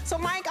ageless. So,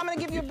 Mike, I'm going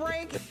to give you a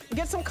break,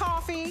 get some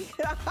coffee,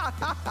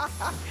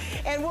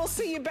 and we'll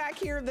see you back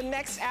here the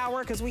next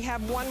hour, because we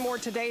have one more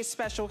today's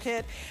special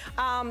hit.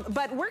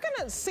 But we're going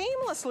to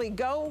seamlessly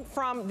go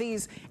from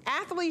these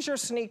athleisure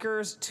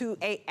sneakers to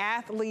a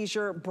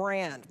athleisure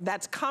brand.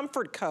 That's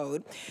Comfort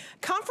Code.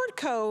 Comfort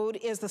Code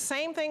is the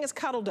same thing as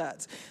Cuddle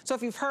Duds. So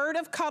if you've heard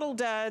of Cuddle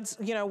Duds,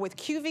 you know, with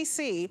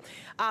QVC,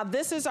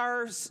 this is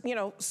our, you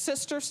know,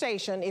 sister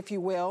station, if you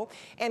will.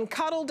 And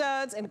Cuddle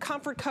Duds and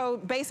Comfort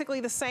Code,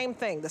 basically the same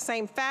thing, the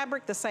same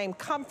fabric, the same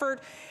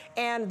comfort,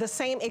 and the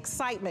same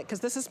excitement, because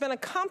this has been a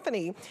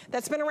company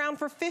that's been around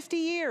for 50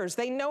 years.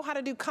 They know how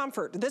to do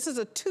comfort. This is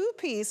a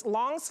 2-piece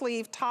long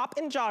sleeve top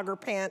and jogger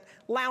pant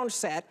lounge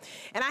set.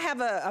 And I have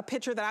a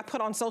picture that I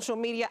put on social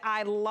media.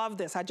 I love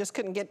this. I just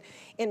couldn't get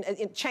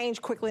it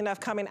changed quickly enough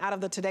coming out of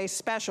the today's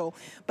special.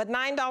 But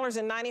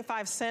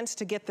 $9.95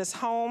 to get this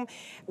home.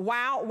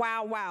 Wow,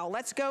 wow, wow.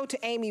 Let's go to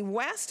Amy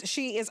West.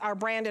 She is our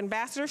brand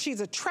ambassador.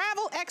 She's a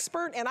travel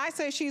expert, and I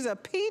say she's a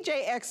PJ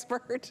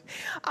expert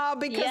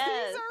because these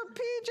are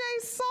PJ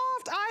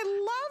soft.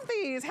 I love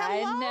these.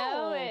 Hello. I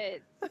know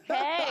it.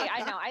 Hey, I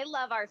know. I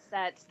love our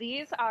sets.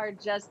 These are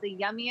just the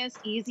yummiest,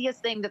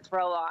 easiest thing to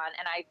throw on,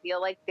 and I feel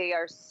like they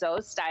are so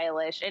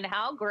stylish. And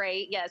how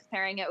great, yes,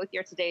 pairing it with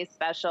your today's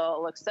special.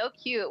 It looks so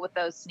cute with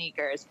those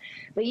sneakers.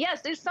 But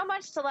yes, there's so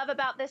much to love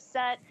about this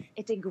set.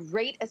 It's a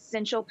great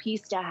essential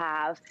piece to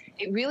have.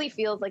 It really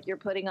feels like you're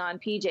putting on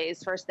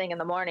PJs first thing in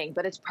the morning,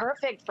 but it's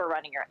perfect for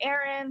running your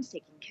errands,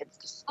 taking kids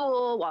to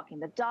school, walking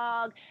the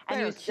dog,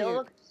 and you still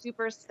look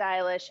super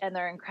stylish, and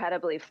they're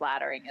incredibly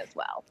flattering as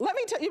well. Let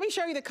me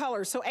show you the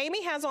colors. So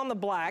Amy has on the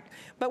black,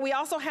 but we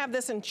also have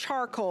this in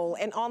charcoal,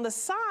 and on the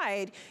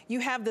side, you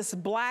have this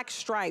black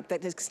stripe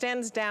that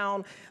extends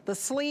down the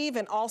sleeve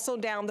and also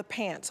down the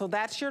pant. So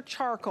that's your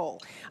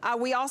charcoal.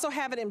 We also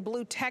have it in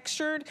blue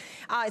textured,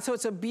 so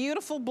it's a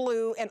beautiful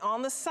blue, and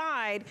on the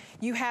side,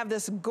 you have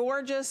this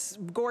gorgeous,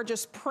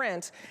 gorgeous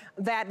print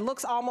that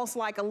looks almost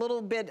like a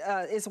little bit,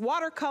 it's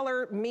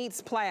watercolor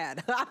meets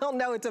plaid. I don't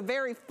know, it's a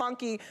very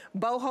funky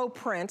boho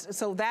print,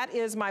 so that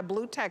is my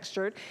blue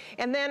textured.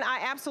 And then I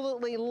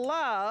absolutely love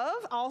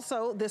love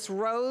also this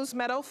rose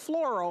meadow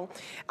floral.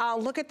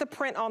 Look at the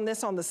print on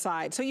this on the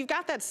side. So you've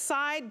got that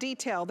side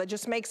detail that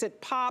just makes it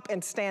pop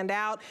and stand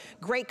out.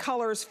 Great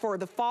colors for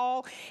the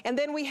fall. And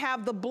then we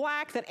have the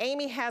black that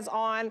Amy has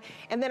on,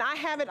 and then I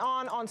have it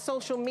on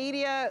social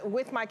media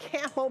with my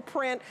camo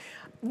print.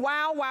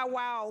 Wow, wow,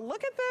 wow.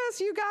 Look at this,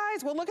 you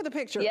guys. Well, look at the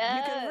picture.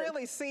 Yes. You can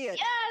really see it.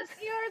 Yes,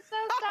 you are so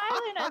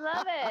styling. I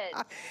love it.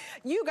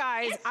 You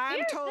guys, It's I'm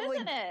fierce, totally,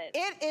 isn't it?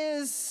 It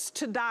is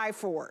to die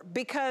for,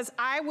 because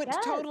I would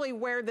totally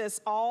wear this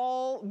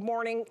all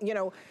morning, you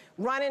know,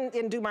 run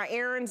and do my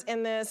errands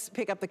in this,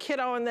 pick up the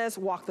kiddo in this,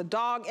 walk the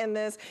dog in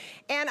this.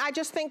 And I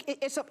just think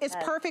it's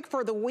perfect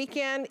for the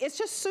weekend. It's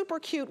just super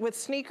cute with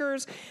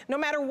sneakers, no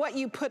matter what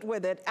you put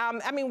with it.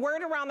 I mean, wear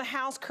it around the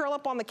house, curl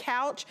up on the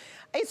couch.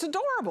 It's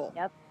adorable.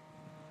 Yep.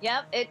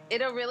 Yep,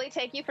 it'll really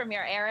take you from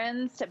your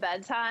errands to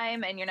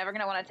bedtime, and you're never going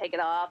to want to take it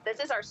off.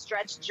 This is our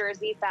stretch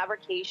jersey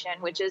fabrication,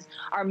 which is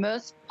our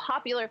most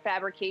popular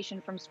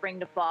fabrication from spring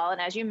to fall. And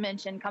as you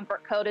mentioned,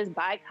 Comfort Code is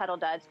by Cuddle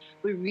Duds.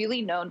 We're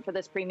really known for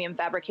this premium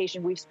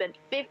fabrication. We've spent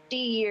 50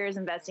 years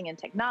investing in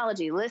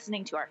technology,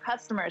 listening to our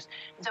customers.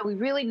 So we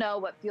really know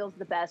what feels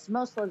the best,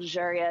 most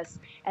luxurious,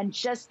 and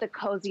just the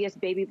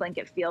coziest baby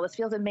blanket feel. This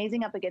feels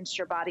amazing up against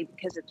your body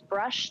because it's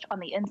brushed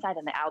on the inside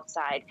and the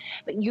outside.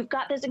 But you've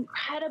got this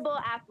incredible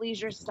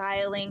athleisure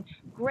styling,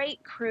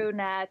 great crew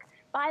neck.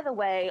 By the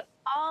way,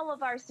 all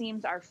of our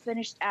seams are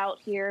finished out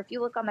here. If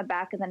you look on the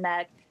back of the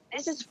neck,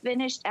 this is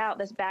finished out,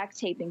 this back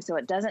taping, so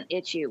it doesn't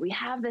itch you. We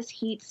have this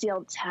heat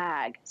sealed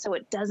tag, so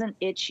it doesn't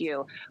itch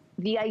you.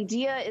 The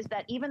idea is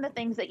that even the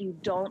things that you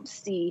don't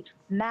see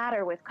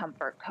matter with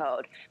Comfort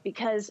Code,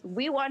 because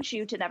we want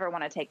you to never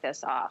want to take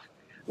this off.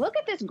 Look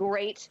at this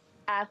great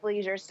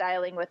athleisure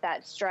styling with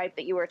that stripe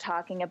that you were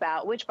talking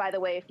about, which, by the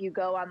way, if you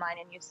go online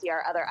and you see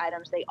our other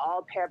items, they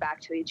all pair back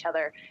to each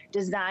other,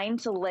 designed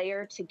to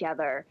layer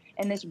together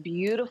in this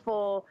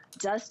beautiful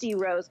dusty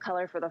rose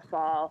color for the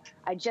fall.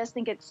 I just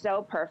think it's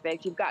so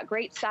perfect. You've got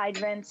great side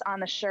vents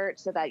on the shirt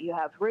so that you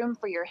have room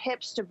for your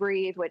hips to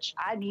breathe, which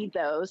I need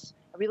those.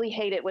 I really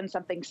hate it when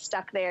something's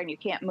stuck there and you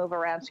can't move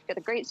around. So you've got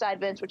the great side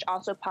vents, which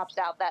also pops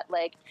out that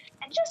leg.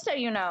 And just so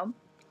you know,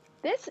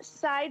 this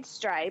side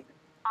stripe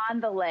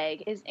on the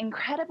leg is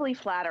incredibly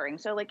flattering.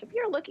 So like if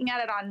you're looking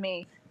at it on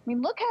me, I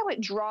mean, look how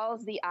it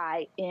draws the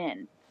eye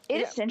in.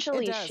 It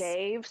essentially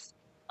shaves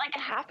like a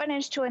 ½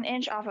 inch to an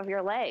inch off of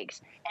your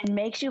legs and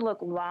makes you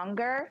look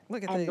longer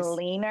and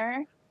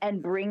leaner and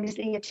brings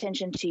the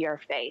attention to your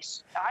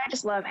face. I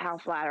just love how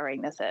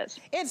flattering this is.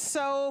 It's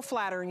so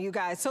flattering, you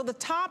guys. So the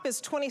top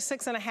is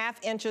 26.5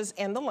 inches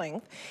in the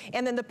length,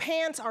 and then the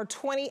pants are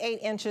 28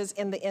 inches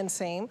in the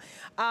inseam.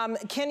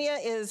 Kenya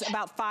is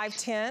about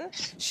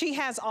 5'10". She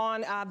has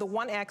on the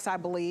 1X, I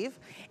believe,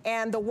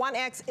 and the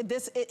 1X,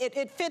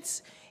 it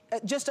fits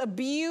just a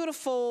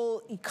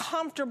beautiful,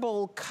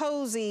 comfortable,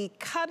 cozy,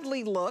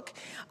 cuddly look.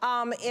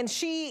 And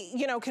she,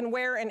 you know, can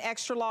wear an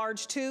extra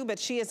large too, but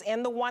she is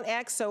in the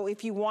 1X. So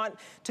if you want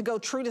to go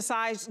true to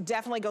size,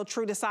 definitely go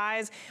true to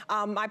size.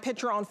 My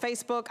picture on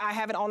Facebook, I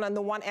have it on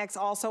the 1X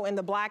also in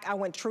the black. I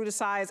went true to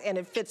size and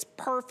it fits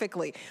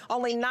perfectly.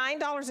 Only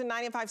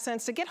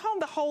 $9.95 to get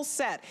home the whole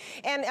set.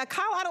 And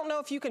Kyle, I don't know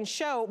if you can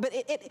show, but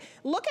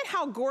look at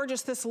how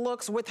gorgeous this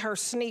looks with her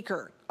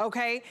sneaker.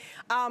 Okay,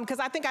 because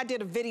I think I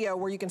did a video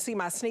where you can see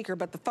my sneaker,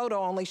 but the photo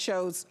only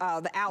shows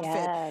the outfit.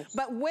 Yes.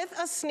 But with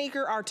a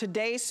sneaker, our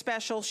today's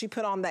special, she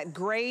put on that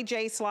gray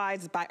J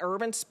slides by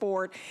Urban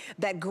Sport.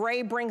 That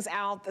gray brings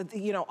out,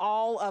 you know,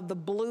 all of the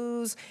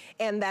blues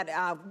and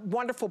that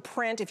wonderful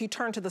print. If you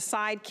turn to the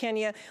side,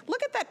 Kenya,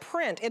 look at that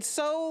print. It's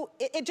so,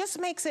 it just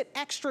makes it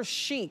extra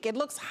chic. It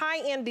looks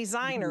high-end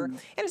designer, and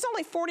it's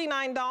only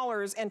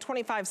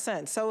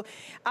 $49.25. So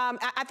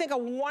I think a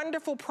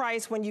wonderful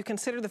price when you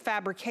consider the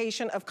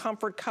fabrication of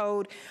Comfort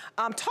Code.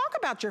 Talk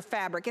about your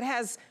fabric. It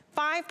has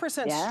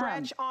 5%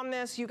 stretch on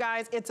this, you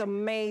guys. It's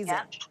amazing.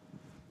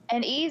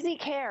 And easy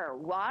care,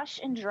 wash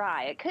and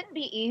dry. It couldn't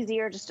be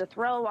easier just to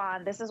throw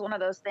on. This is one of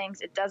those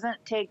things, it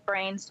doesn't take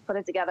brains to put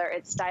it together.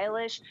 It's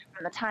stylish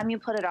from the time you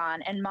put it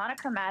on. And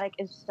monochromatic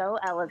is so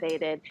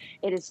elevated.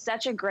 It is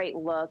such a great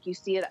look. You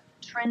see it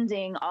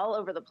trending all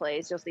over the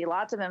place. You'll see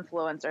lots of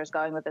influencers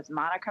going with this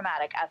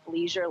monochromatic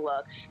athleisure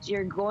look. So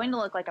you're going to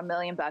look like $1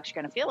 million. You're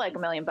going to feel like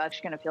 $1 million. You're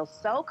going to feel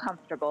so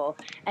comfortable.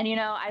 And you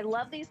know, I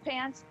love these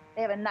pants.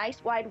 They have a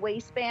nice wide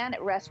waistband.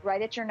 It rests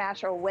right at your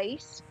natural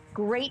waist.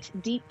 Great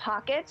deep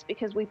pockets,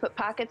 because we put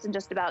pockets in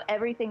just about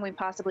everything we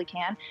possibly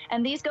can.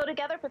 And these go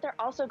together, but they're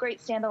also great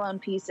standalone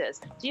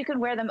pieces. So you can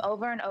wear them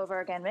over and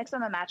over again, mix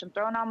them and match them,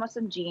 throw it on with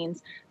some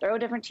jeans, throw a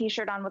different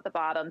t-shirt on with the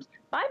bottoms.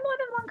 Buy more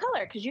than one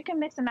color, because you can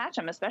mix and match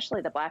them,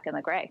 especially the black and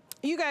the gray.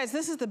 You guys,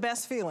 this is the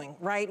best feeling,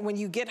 right? When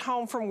you get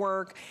home from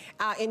work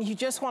and you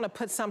just want to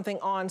put something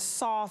on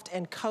soft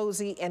and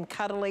cozy and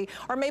cuddly,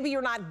 or maybe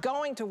you're not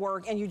going to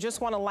work and you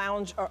just want to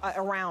lounge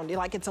around,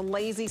 like it's a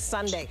lazy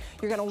Sunday.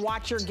 You're going to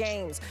watch your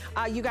games.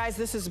 You guys,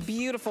 this is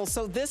beautiful.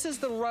 So this is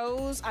the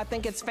rose. I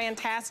think it's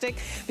fantastic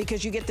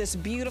because you get this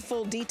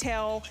beautiful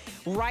detail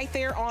right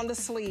there on the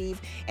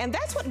sleeve. And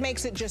that's what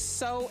makes it just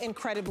so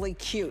incredibly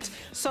cute.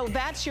 So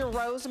that's your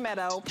rose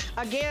meadow.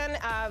 Again,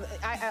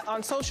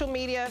 on social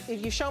media,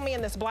 if you show me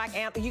in this black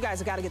animal, you guys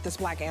have got to get this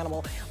black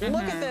animal.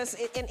 Look at this.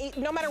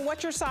 No matter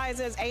what your size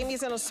is,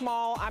 Amy's in a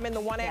small, I'm in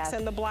the 1X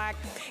in the black.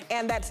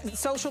 And that's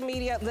social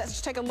media. Let's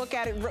just take a look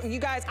at it. You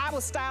guys, I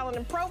was styling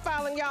and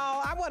profiling,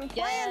 y'all. I wasn't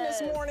playing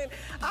this morning.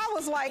 I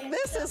was like,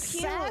 this is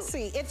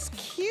sassy. It's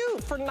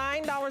cute for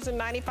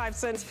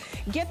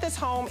 $9.95. Get this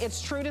home.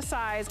 It's true to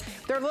size.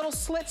 There are little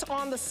slits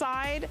on the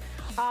side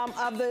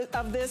of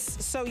this.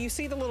 So you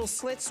see the little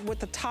slits with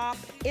the top.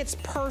 It's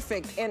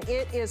perfect, and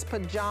it is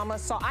pajama.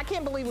 So I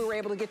can't believe we were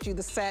able to get you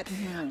the set.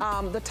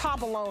 The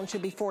top alone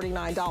should be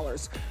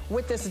 $49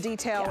 with this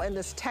detail and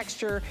this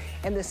texture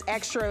and this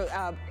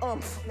extra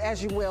oomph,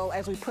 as you will,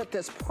 as we put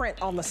this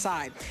print on the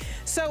side.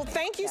 So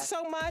thank you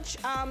so much.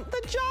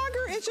 The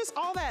jogger is just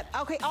all that.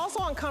 Okay,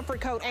 also on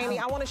Comfort Code, Amy,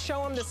 I want to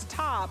show them this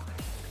top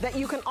that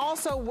you can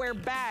also wear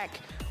back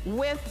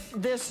with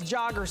this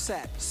jogger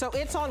set. So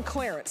it's on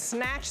clearance.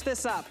 Snatch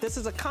this up. This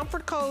is a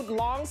Comfort Code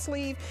long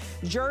sleeve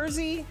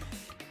jersey,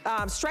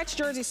 stretch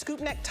jersey scoop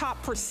neck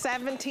top for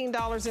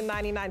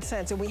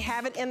 $17.99. And we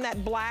have it in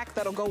that black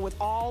that'll go with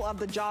all of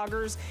the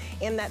joggers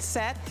in that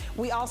set.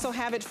 We also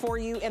have it for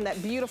you in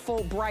that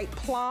beautiful bright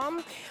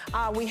plum.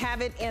 We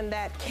have it in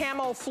that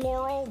camo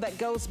floral that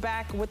goes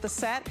back with the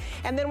set.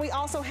 And then we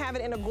also have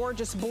it in a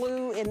gorgeous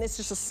blue, and this is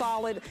just a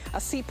solid,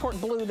 a seaport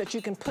blue that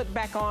you can put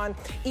back on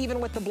even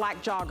with the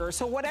black jogger.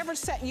 So whatever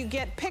set you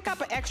get, pick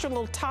up an extra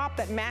little top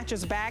that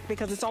matches back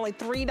because it's only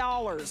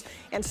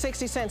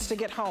 $3.60 to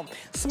get home.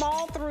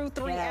 Small through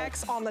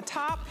 3X on the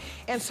top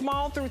and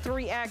small through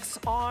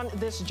 3X on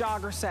this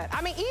jogger set.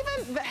 I mean,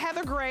 even the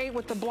heather gray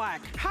with the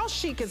black, how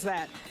chic is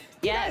that?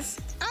 Yes,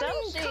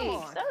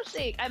 so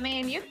chic. I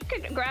mean, you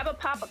could grab a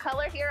pop of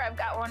color here. I've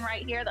got one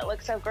right here that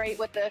looks so great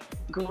with the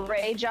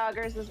gray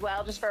joggers as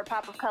well, just for a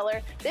pop of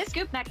color. This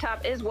scoop neck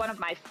top is one of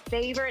my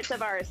favorites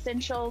of our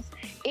essentials.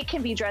 It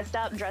can be dressed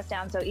up and dressed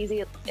down so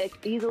easily.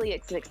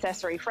 It's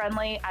accessory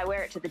friendly. I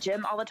wear it to the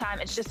gym all the time.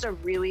 It's just a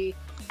really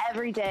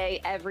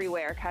everyday,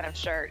 everywhere kind of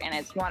shirt, and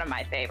it's one of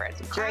my favorites.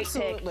 Great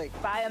pick.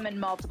 Buy them in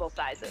multiple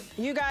sizes.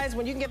 You guys,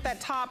 when you can get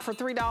that top for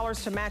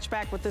 $3 to match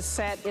back with this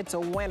set, it's a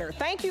winner.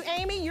 Thank you,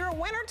 Amy. You're a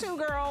winner too,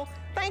 girl.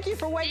 Thank you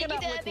for waking up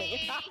with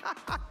me.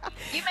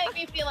 You make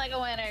me feel like a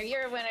winner.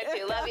 You're a winner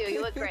too. Love you.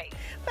 You look great.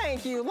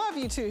 Thank you. Love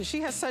you too.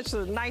 She has such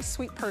a nice,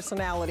 sweet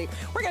personality.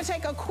 We're going to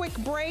take a quick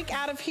break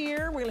out of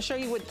here. We're going to show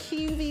you what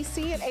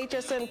QVC and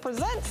HSN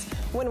presents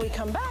when we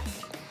come back.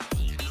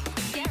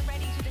 Get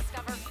ready to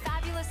discover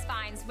fabulous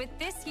finds with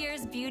this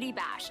year's Beauty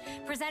Bash,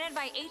 presented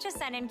by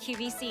HSN and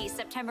QVC,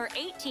 September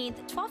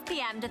 18th, 12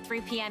 p.m. to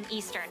 3 p.m.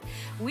 Eastern.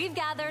 We've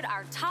gathered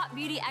our top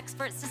beauty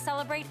experts to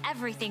celebrate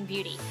everything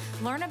beauty.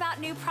 Learn about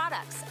new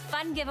products,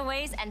 fun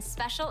giveaways, and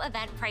special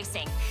event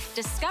pricing.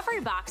 Discovery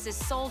Box is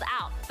sold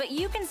out, but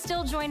you can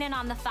still join in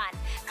on the fun.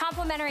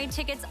 Complimentary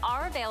tickets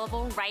are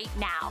available right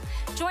now.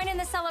 Join in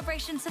the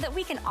celebration so that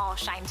we can all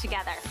shine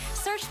together.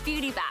 Search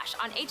Beauty Bash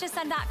on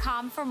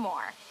hsn.com for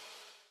more.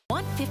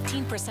 Want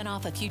 15%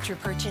 off a future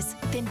purchase?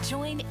 Then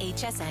join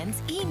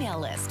HSN's email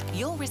list.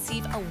 You'll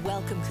receive a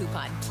welcome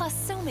coupon, plus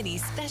so many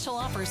special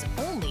offers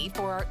only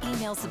for our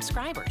email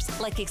subscribers,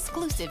 like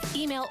exclusive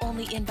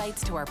email-only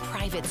invites to our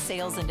private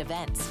sales and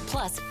events.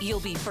 Plus, you'll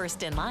be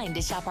first in line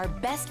to shop our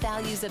best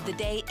values of the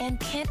day and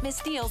can't-miss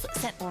deals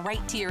sent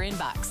right to your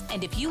inbox.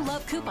 And if you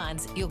love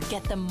coupons, you'll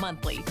get them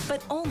monthly,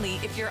 but only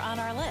if you're on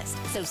our list.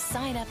 So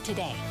sign up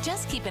today.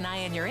 Just keep an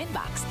eye on your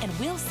inbox, and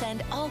we'll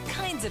send all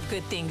kinds of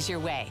good things your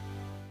way.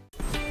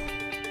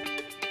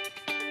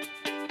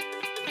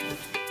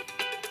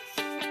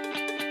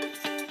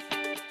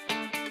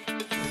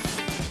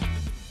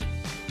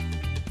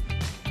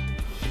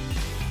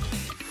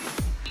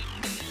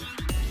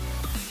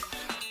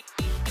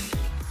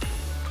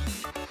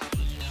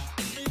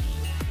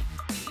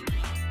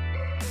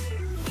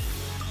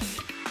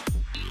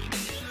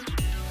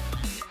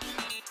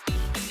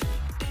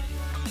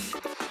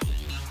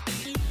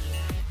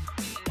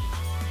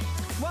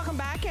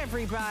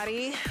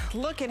 Everybody,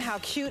 look at how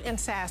cute and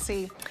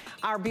sassy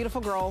our beautiful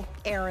girl,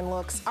 Erin,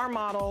 looks, our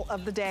model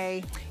of the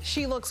day.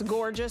 She looks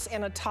gorgeous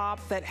in a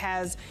top that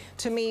has,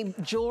 to me,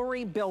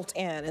 jewelry built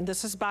in. And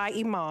this is by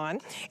Iman.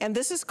 And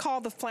this is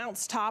called the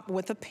flounce top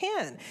with a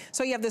pin.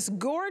 So you have this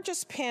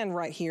gorgeous pin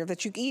right here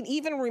that you can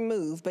even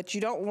remove, but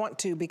you don't want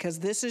to because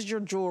this is your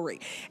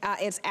jewelry.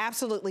 It's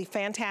absolutely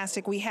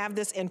fantastic. We have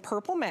this in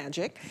Purple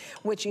Magic,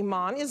 which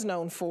Iman is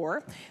known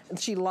for.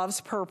 She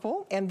loves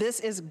purple. And this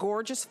is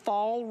gorgeous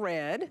fall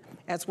red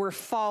as we're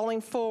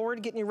falling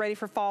forward, getting you ready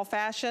for fall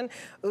fashion.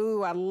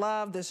 Ooh, I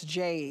love this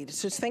jade.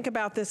 Just think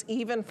about this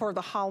even season for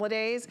the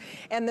holidays.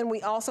 And then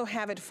we also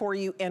have it for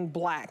you in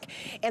black.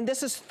 And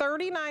this is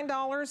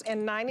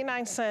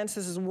 $39.99.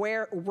 This is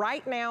where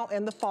right now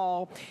in the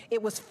fall,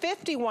 it was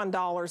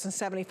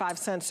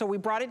 $51.75. So we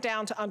brought it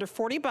down to under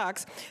 40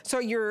 bucks. So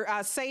you're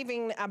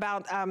saving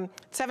about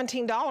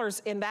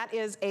 $17, and that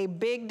is a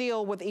big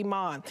deal with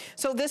Iman.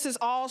 So this is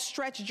all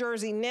stretch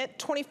jersey knit,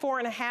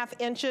 24.5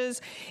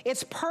 inches.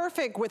 It's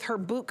perfect with her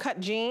boot cut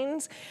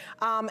jeans.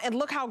 And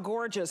look how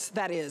gorgeous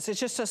that is. It's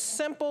just a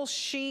simple,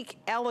 chic,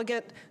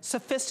 elegant,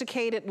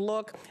 sophisticated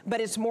look,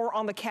 but it's more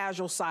on the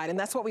casual side. And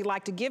that's what we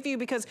like to give you,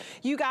 because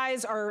you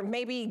guys are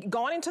maybe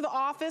going into the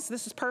office.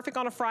 This is perfect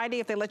on a Friday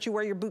if they let you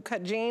wear your boot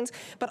cut jeans,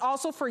 but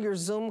also for your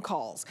Zoom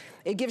calls.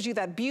 It gives you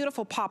that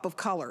beautiful pop of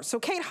color. So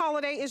Kate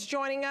Holiday is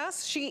joining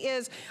us. She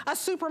is a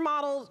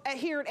supermodel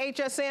here at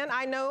HSN.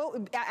 I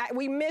know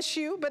we miss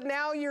you, but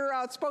now you're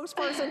a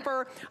spokesperson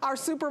for our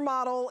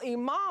supermodel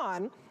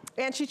Iman.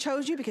 And she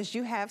chose you because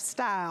you have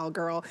style,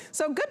 girl.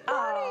 So good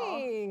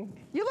morning.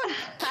 You look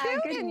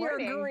cute in your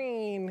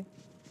green.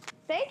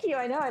 Thank you.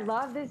 I know. I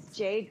love this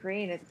jade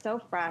green. It's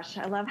so fresh.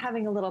 I love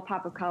having a little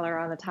pop of color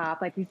on the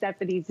top. Like we said,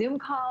 for these Zoom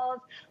calls,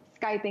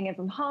 Skyping in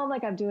from home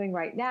like I'm doing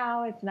right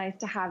now, it's nice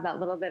to have that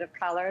little bit of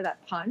color,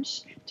 that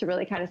punch, to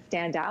really kind of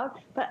stand out.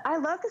 But I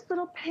love this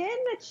little pin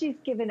that she's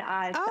given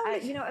us.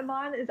 You know,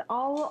 Iman is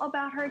all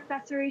about her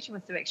accessories. She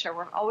wants to make sure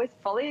we're always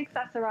fully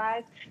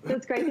accessorized. So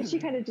it's great that she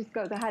kind of just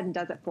goes ahead and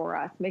does it for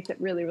us. Makes it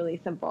really, really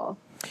simple.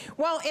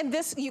 Well, and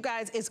this, you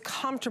guys, is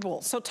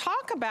comfortable. So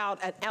talk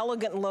about an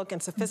elegant look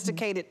and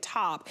sophisticated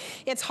top.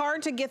 It's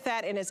hard to get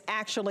that, and it's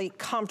actually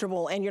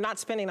comfortable, and you're not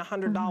spending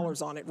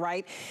 $100 on it,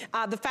 right?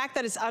 The fact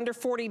that it's under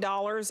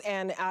 $40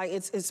 and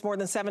it's more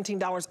than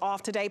 $17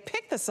 off today,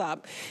 pick this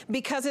up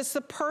because it's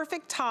the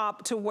perfect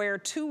top to wear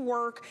to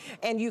work,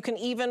 and you can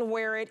even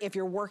wear it if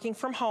you're working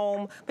from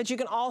home, but you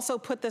can also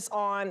put this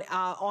on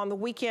the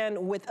weekend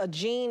with a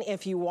jean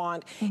if you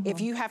want.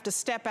 If you have to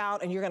step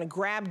out and you're gonna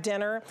grab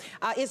dinner,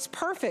 it's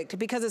perfect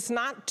because it's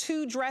not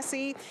too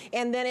dressy,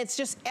 and then it's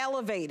just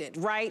elevated,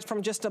 right?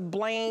 From just a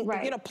plain,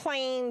 you know,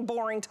 plain,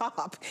 boring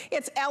top.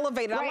 It's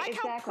elevated. I like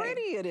how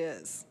pretty it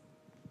is.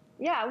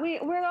 Yeah,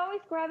 we're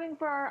always grabbing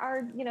for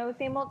our you know,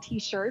 same old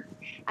t-shirts.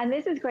 And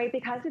this is great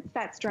because it's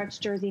that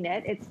stretch jersey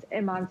knit. It's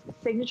Iman's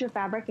signature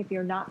fabric. If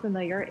you're not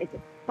familiar, it's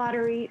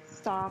buttery,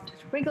 soft,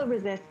 wrinkle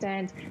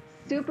resistant,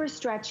 super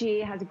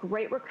stretchy, has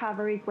great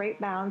recovery, great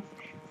bounce.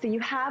 So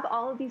you have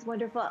all of these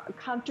wonderful,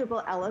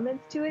 comfortable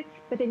elements to it,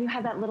 but then you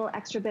have that little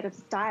extra bit of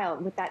style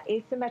with that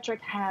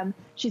asymmetric hem.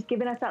 She's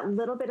given us that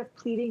little bit of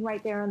pleating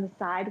right there on the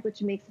side,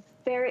 which makes it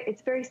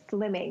it's very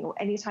slimming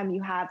anytime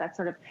you have that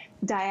sort of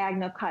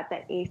diagonal cut,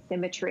 that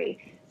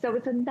asymmetry. So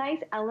it's a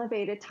nice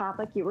elevated top,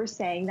 like you were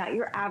saying, not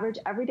your average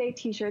everyday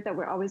t-shirt that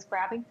we're always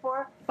grabbing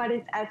for, but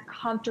it's as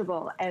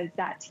comfortable as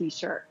that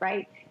t-shirt,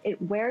 right?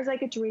 It wears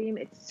like a dream.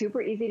 It's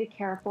super easy to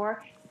care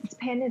for. This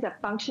pin is a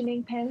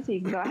functioning pin, so you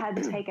can go ahead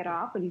and take it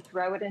off when you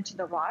throw it into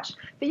the wash.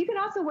 But you can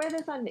also wear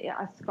this on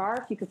a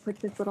scarf. You could put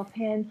this little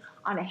pin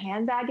on a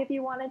handbag if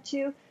you wanted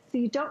to. So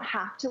you don't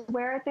have to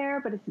wear it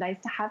there, but it's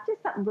nice to have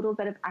just that little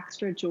bit of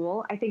extra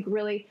jewel. I think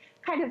really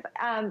kind of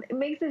it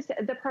makes this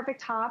the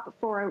perfect top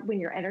for when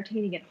you're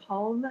entertaining at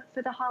home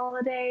for the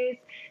holidays.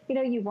 You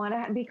know, you want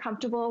to be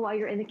comfortable while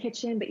you're in the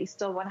kitchen, but you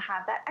still want to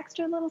have that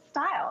extra little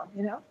style,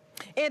 you know?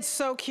 It's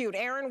so cute.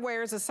 Erin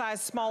wears a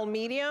size small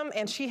medium,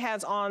 and she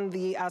has on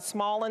the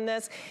small in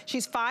this.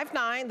 She's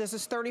 5'9". This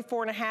is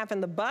 34.5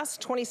 in the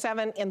bust,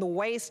 27 in the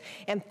waist,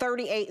 and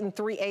 38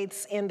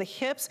 3/8 in the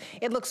hips.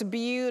 It looks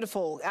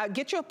beautiful.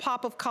 Get you a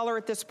pop of color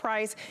at this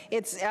price.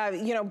 It's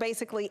you know,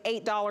 basically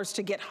 $8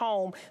 to get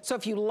home. So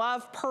if you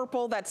love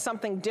purple, that's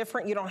something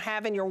different you don't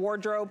have in your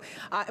wardrobe.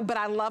 But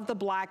I love the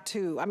black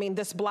too. I mean,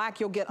 this black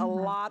you'll get a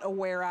lot of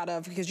wear out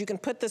of because you can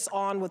put this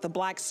on with a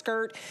black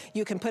skirt.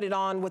 You can put it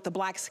on with the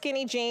black skinny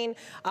jean,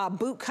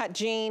 boot cut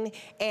jean,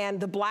 and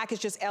the black is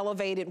just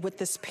elevated with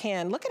this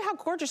pin. Look at how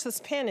gorgeous this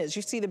pin is.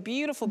 You see the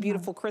beautiful,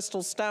 beautiful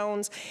crystal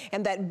stones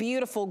and that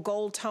beautiful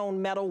gold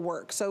tone metal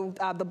work. So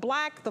the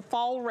black, the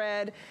fall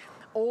red,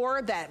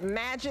 or that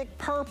magic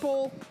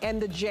purple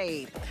and the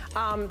jade.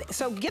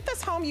 So get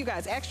this home, you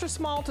guys. Extra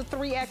small to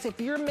 3X.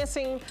 If you're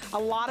missing a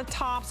lot of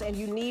tops and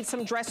you need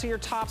some dressier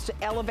tops to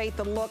elevate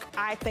the look,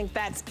 I think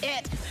that's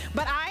it.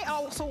 But I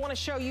also want to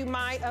show you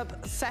my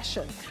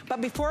obsession. But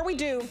before we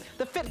do,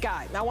 the fit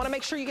guide. Now, I want to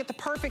make sure you get the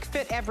perfect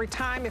fit every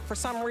time. If for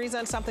some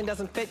reason something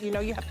doesn't fit, you know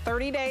you have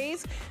 30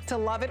 days to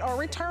love it or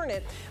return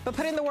it. But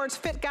put in the words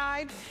fit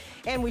guide,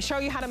 and we show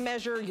you how to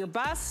measure your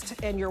bust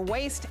and your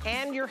waist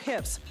and your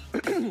hips.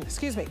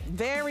 Excuse me.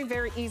 Very,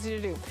 very easy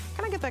to do.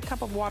 Can I get that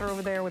cup of water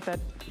over there with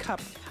that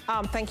cup?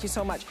 Thank you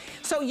so much.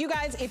 So you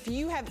guys, if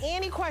you have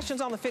any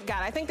questions on the fit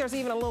guide, I think there's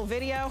even a little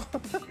video,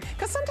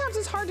 because sometimes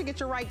it's hard to get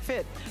your right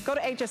fit. Go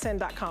to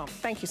hsn.com.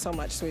 Thank you so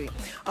much, sweetie.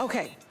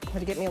 Okay, I'm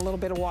gonna get me a little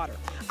bit of water.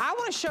 I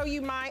wanna show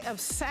you my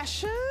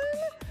obsession.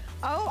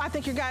 Oh, I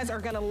think you guys are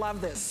gonna love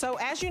this. So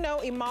as you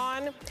know,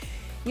 Iman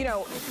you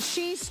know,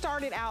 she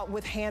started out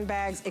with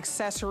handbags,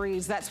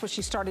 accessories. That's what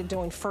she started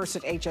doing first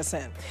at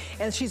HSN.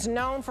 And she's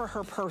known for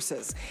her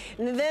purses.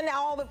 And then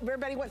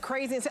everybody went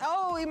crazy and said,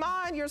 oh,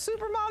 Iman, you're a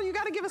supermodel, you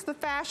gotta give us the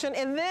fashion.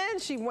 And then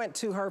she went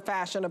to her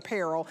fashion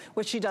apparel,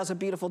 which she does a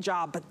beautiful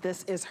job, but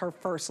this is her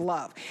first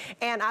love.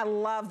 And I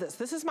love this.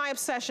 This is my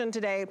obsession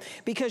today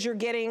because you're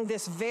getting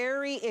this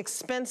very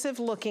expensive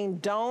looking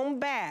dome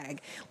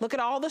bag. Look at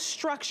all the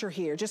structure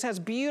here. It just has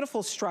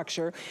beautiful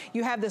structure.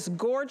 You have this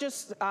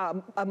gorgeous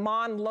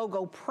Iman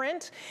logo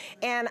print,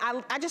 and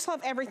I just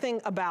love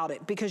everything about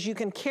it because you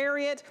can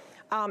carry it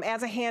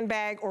as a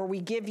handbag, or we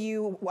give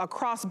you a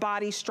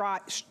crossbody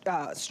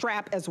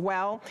strap as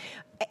well.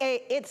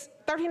 It's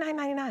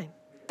 $39.99.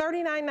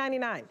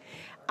 $39.99.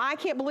 I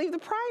can't believe the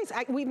price.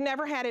 We've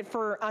never had it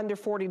for under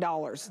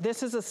 $40.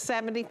 This is a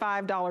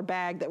 $75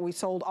 bag that we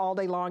sold all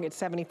day long at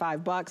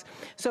 75 bucks.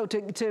 So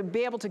to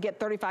be able to get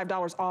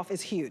 $35 off is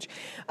huge.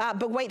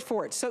 But wait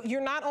for it. So you're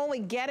not only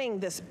getting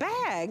this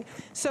bag,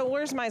 so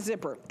where's my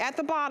zipper? At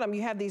the bottom,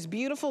 you have these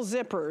beautiful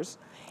zippers.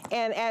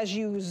 And as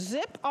you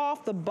zip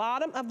off the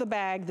bottom of the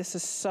bag, this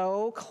is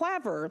so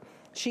clever.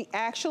 She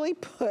actually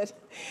put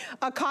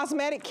a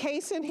cosmetic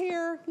case in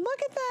here.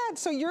 Look at that.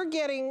 So you're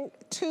getting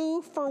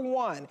 2 for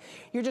 1.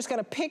 You're just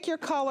gonna pick your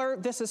color.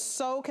 This is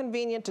so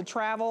convenient to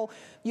travel.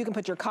 You can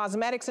put your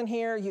cosmetics in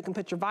here. You can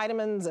put your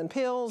vitamins and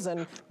pills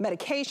and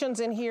medications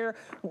in here.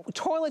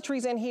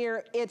 Toiletries in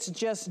here. It's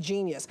just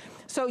genius.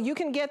 So you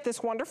can get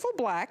this wonderful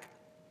black,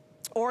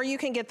 or you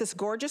can get this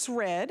gorgeous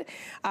red.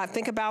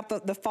 Think about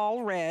the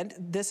fall red.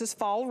 This is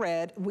fall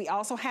red. We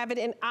also have it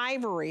in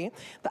ivory.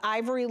 The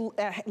ivory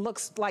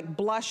looks like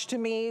blush to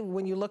me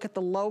when you look at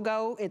the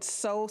logo. It's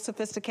so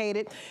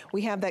sophisticated.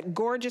 We have that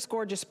gorgeous,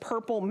 gorgeous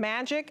purple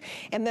magic.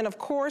 And then of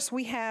course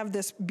we have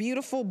this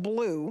beautiful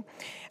blue.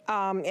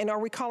 And are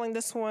we calling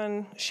this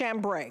one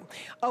chambray?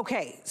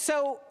 Okay,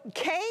 so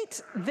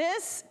Kate,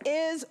 this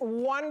is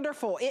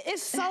wonderful. It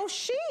is so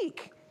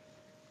chic.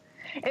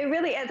 It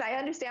really is. I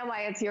understand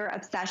why it's your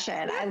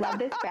obsession. I love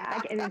this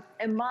bag. And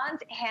Iman's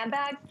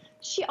handbags,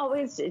 she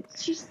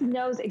just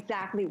knows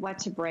exactly what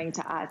to bring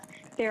to us.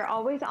 They're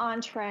always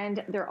on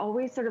trend. They're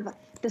always sort of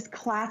this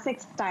classic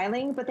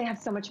styling, but they have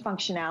so much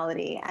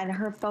functionality. And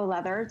her faux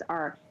leathers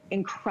are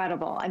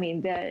incredible. I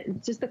mean,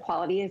 just the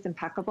quality is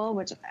impeccable,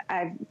 which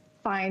I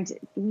find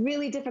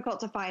really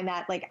difficult to find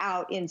that like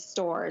out in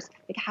stores,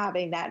 like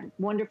having that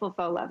wonderful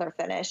faux leather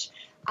finish.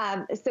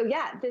 So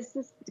yeah, this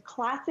is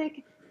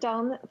classic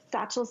dome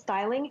satchel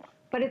styling,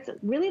 but it's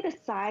really the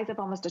size of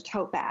almost a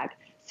tote bag.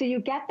 So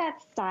you get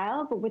that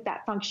style, but with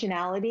that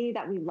functionality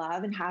that we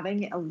love and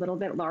having a little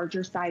bit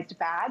larger sized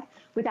bag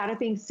without it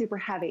being super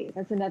heavy.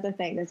 That's another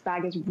thing. This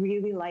bag is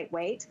really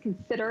lightweight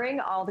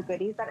considering all the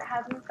goodies that it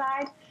has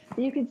inside.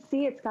 You can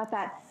see it's got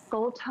that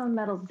gold tone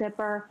metal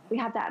zipper. We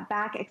have that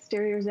back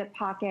exterior zip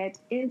pocket.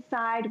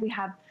 Inside we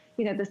have,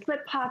 you know, the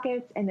slip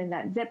pockets and then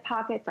that zip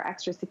pocket for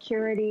extra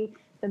security,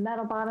 the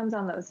metal bottoms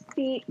on those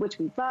feet, which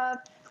we love.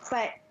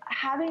 But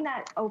having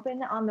that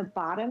open on the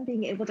bottom,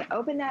 being able to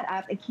open that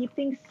up and keep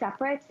things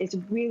separate is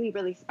really,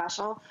 really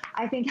special.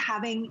 I think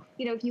having,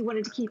 you know, if you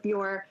wanted to keep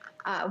your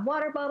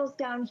water bottles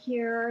down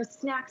here,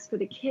 snacks for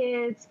the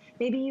kids,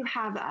 maybe you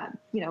have,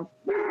 you know,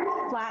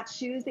 flat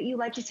shoes that you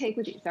like to take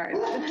with you. Sorry,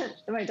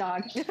 my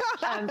dog.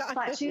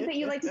 Flat shoes that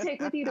you like to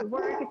take with you to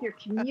work. If you're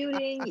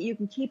commuting, you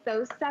can keep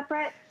those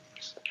separate.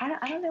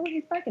 I don't know what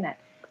he's barking at.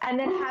 And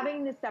then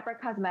having the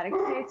separate cosmetic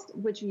kits,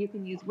 which you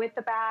can use with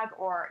the bag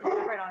or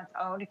separate on its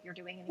own if you're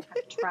doing any kind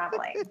of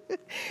traveling.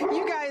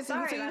 You guys,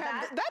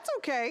 that's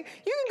okay.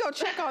 You can go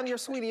check on your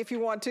sweetie if you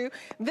want to.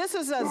 This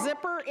is a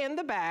zipper in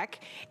the back,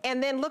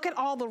 and then look at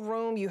all the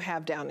room you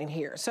have down in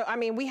here. So, I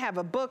mean, we have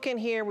a book in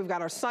here. We've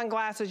got our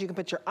sunglasses. You can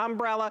put your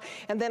umbrella.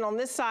 And then on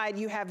this side,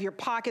 you have your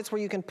pockets where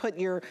you can put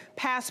your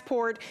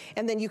passport,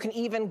 and then you can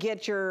even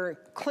get your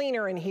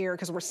cleaner in here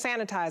because we're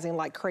sanitizing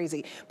like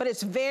crazy. But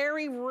it's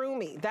very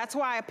roomy. That's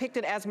why I picked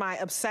it as my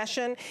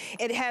obsession.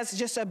 It has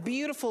just a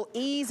beautiful,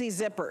 easy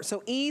zipper,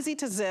 so easy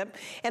to zip.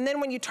 And then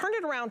when you turn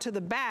it around to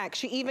the back,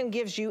 she even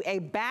gives you a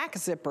back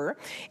zipper.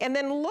 And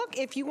then look,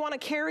 if you want to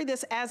carry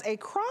this as a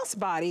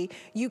crossbody,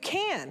 you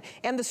can.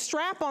 And the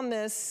strap on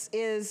this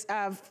is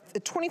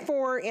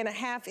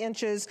 24.5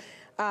 inches,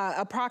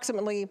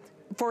 approximately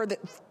for the,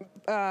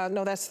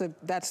 no, that's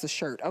the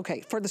shirt.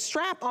 Okay, for the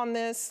strap on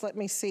this, let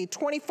me see,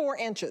 24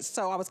 inches.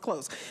 So I was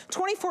close.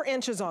 24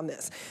 inches on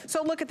this.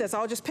 So look at this.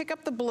 I'll just pick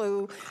up the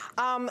blue.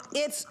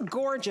 It's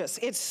gorgeous.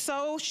 It's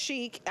so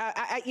chic.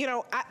 You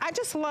know, I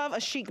just love a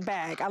chic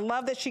bag. I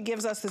love that she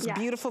gives us this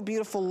beautiful,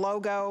 beautiful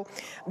logo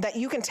that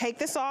you can take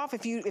this off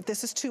if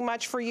this is too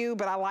much for you,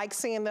 but I like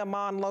seeing the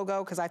Iman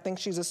logo because I think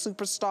she's a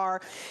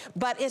superstar.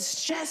 But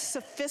it's just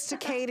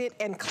sophisticated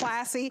and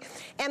classy.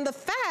 And the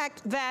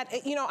fact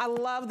that, you know, I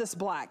love this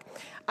black.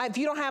 If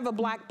you don't have a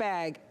black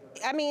bag,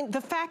 I mean,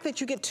 the fact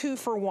that you get 2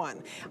 for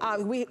 1.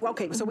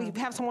 Okay, so we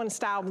have someone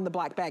styled in the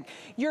black bag.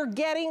 You're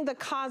getting the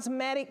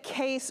cosmetic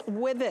case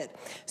with it.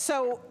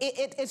 So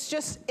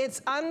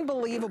it's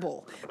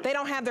unbelievable. They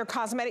don't have their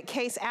cosmetic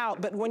case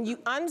out, but when you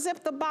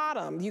unzip the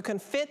bottom, you can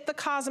fit the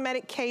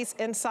cosmetic case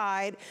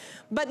inside,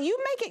 but you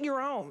make it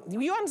your own.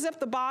 You unzip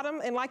the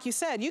bottom, and like you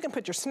said, you can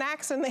put your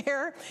snacks in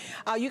there,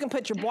 you can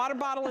put your water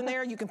bottle in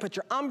there, you can put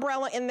your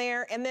umbrella in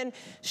there, and then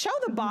show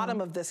the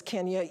bottom of this,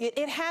 Kenya.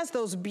 It has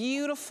those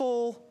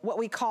beautiful, what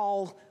we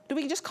call, do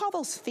we just call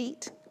those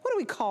feet? What do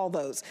we call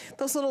those?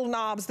 Those little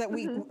knobs that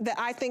that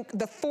I think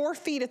the 4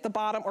 feet at the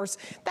bottom,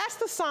 that's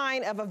the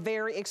sign of a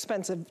very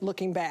expensive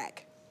looking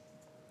bag.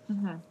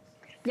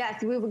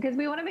 Yes, because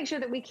we want to make sure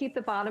that we keep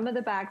the bottom of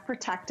the bag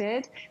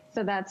protected.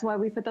 So that's why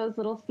we put those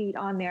little feet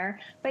on there.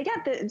 But yeah,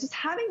 just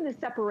having the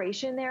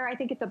separation there, I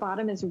think at the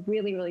bottom is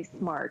really, really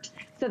smart.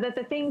 So that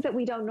the things that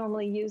we don't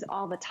normally use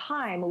all the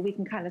time, we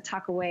can kind of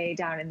tuck away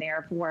down in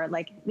there for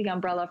like the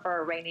umbrella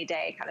for a rainy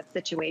day kind of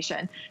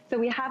situation. So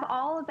we have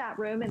all of that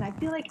room, and I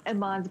feel like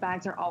Iman's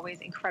bags are always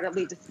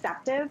incredibly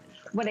deceptive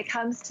when it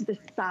comes to the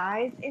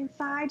size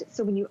inside.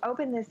 So when you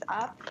open this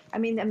up, I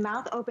mean, the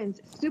mouth opens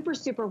super,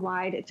 super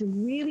wide. It's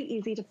really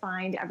easy to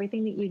find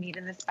everything that you need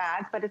in this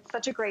bag, but it's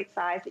such a great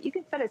size that you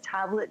can fit a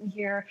tablet in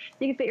here.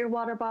 You can fit your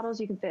water bottles.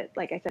 You can fit,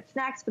 like I said,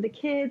 snacks for the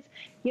kids.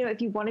 You know,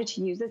 if you wanted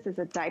to use this as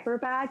a diaper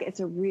bag,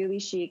 it's a really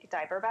chic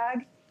diaper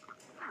bag.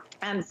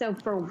 So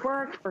for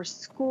work, for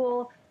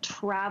school,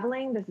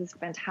 traveling, this is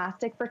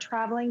fantastic for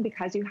traveling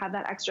because you have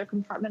that extra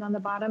compartment on the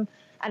bottom.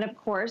 And of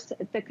course,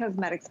 the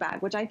cosmetics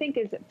bag, which I think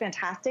is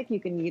fantastic. You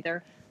can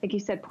either, like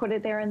you said, put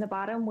it there in the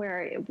bottom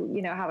where,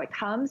 you know, how it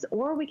comes,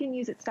 or we can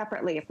use it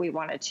separately if we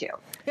wanted to.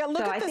 Yeah,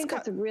 look at I this. think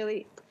that's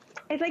really,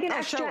 it's like an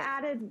extra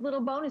added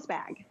little bonus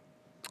bag.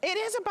 It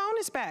is a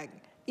bonus bag.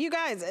 You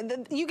guys,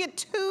 you get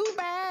 2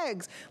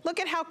 bags. Look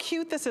at how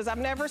cute this is. I've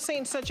never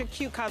seen such a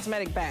cute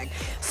cosmetic bag.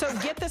 So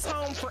get this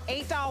home for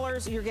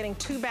 $8. You're getting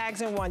 2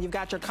 bags in one. You've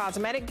got your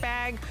cosmetic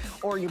bag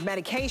or your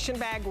medication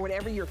bag or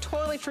whatever, your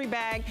toiletry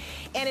bag,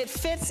 and it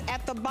fits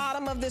at the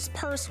bottom of this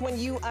purse when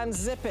you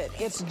unzip it.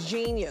 It's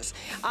genius.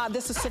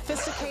 This is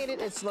sophisticated,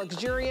 it's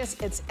luxurious,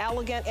 it's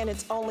elegant, and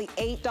it's only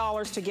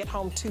 $8 to get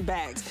home 2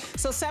 bags.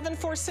 So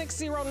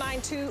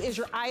 746092 is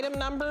your item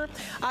number.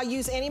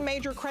 Use any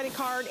major credit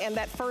card, and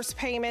that first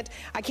payment,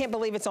 I can't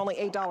believe it's only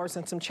 $8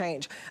 and some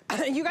change.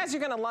 You guys are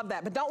gonna love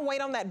that, but don't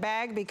wait on that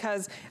bag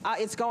because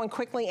it's going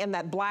quickly, in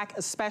that black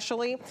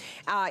especially,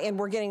 and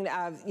we're getting,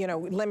 you know,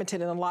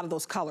 limited in a lot of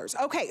those colors.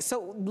 Okay,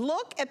 so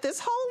look at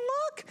this whole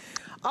look.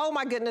 Oh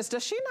my goodness,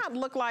 does she not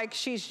look like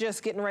she's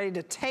just getting ready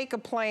to take a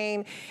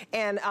plane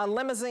and a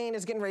limousine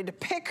is getting ready to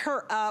pick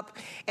her up,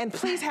 and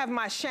please have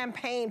my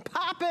champagne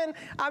popping.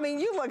 I mean,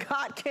 you look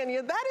hot,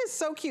 Kenya. That is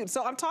so cute.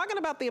 So I'm talking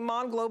about the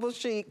Iman Global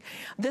Chic.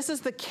 This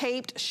is the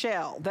caped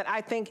shell that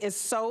I think is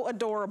so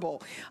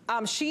adorable.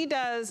 She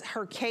does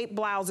her cape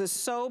blouses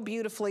so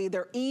beautifully.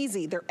 They're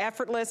easy, they're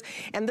effortless.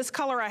 And this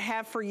color I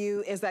have for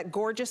you is that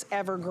gorgeous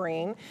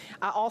evergreen.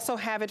 I also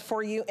have it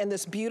for you in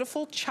this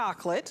beautiful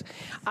chocolate.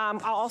 I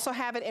also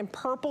have it in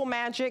purple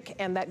magic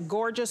and that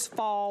gorgeous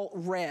fall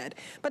red.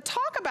 But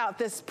talk about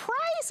this price.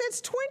 It's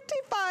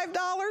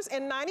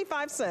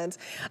 $25.95.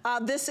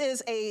 This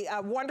is a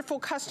wonderful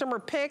customer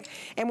pick,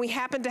 and we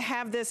happen to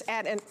have this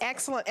at an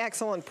excellent,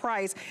 excellent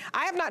price.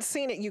 I have not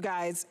seen it, you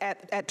guys,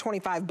 at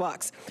 25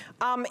 bucks.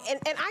 And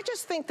I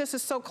just think this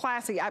is so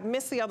classy. I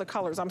missed the other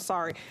colors, I'm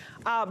sorry.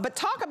 But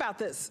talk about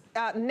this.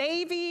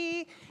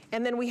 Navy,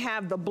 and then we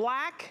have the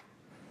black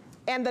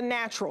and the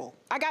natural.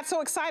 I got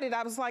so excited.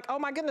 I was like, oh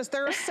my goodness,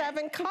 there are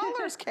 7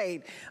 colors,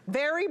 Kate.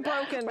 Very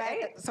broken.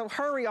 Right? So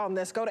hurry on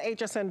this. Go to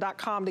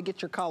hsn.com to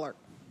get your color.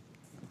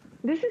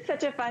 This is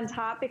such a fun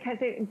top because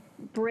it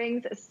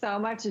brings so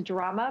much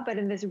drama, but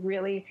in this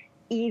really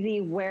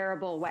easy,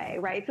 wearable way,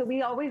 right? So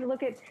we always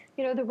look at,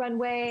 you know, the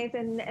runways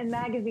and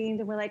magazines,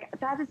 and we're like,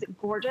 that is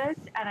gorgeous,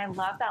 and I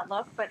love that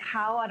look, but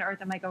how on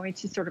earth am I going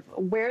to sort of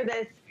wear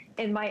this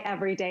in my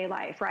everyday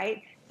life,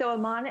 right? So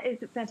Iman is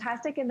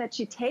fantastic in that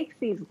she takes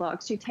these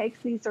looks, she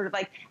takes these sort of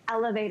like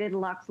elevated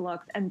luxe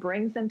looks and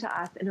brings them to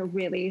us in a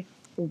really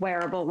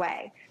wearable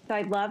way. So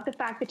I love the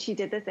fact that she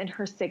did this in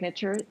her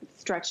signature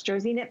stretch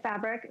jersey knit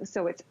fabric.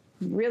 So it's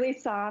really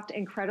soft,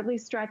 incredibly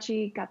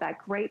stretchy, got that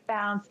great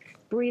bounce,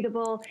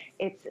 breathable.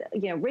 It's,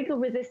 you know, wrinkle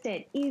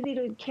resistant, easy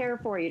to care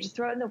for. You just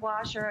throw it in the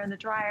washer and the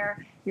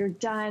dryer, you're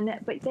done.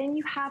 But then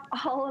you have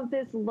all of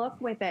this look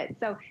with it.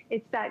 So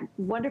it's that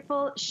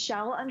wonderful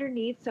shell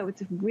underneath. So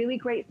it's a really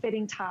great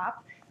fitting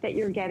top that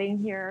you're getting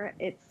here.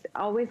 It's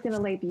always going to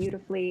lay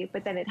beautifully,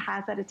 but then it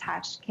has that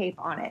attached cape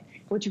on it,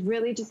 which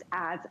really just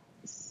adds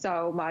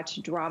so much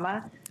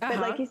drama. But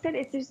like you said,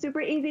 it's just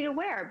super easy to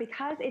wear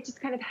because it just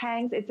kind of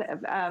hangs. It's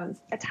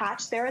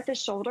attached there at the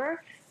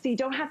shoulder, so you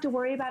don't have to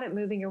worry about it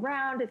moving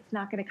around. It's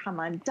not going to come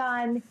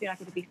undone. You're not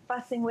going to be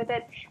fussing with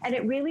it, and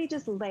it really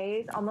just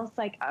lays almost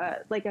like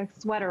a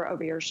sweater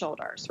over your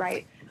shoulders,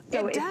 right?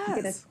 So it's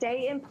going to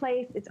stay in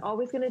place. It's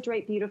always going to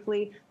drape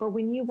beautifully. But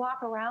when you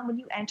walk around, when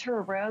you enter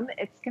a room,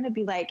 it's going to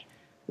be like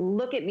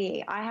look at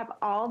me. I have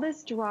all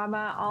this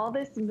drama, all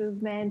this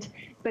movement,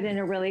 but in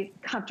a really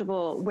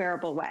comfortable,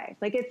 wearable way.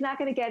 Like, it's not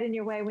going to get in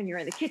your way when you're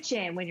in the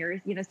kitchen, when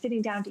you're, you know,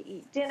 sitting down to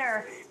eat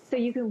dinner. So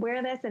you can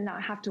wear this and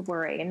not have to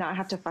worry and not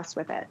have to fuss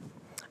with it.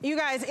 You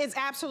guys, it's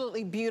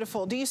absolutely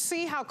beautiful. Do you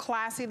see how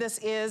classy this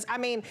is? I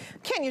mean,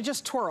 can you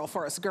just twirl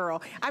for us,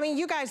 girl? I mean,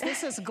 you guys,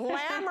 this is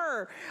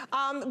glamour.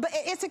 But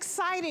it's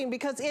exciting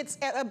because it's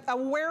a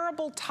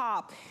wearable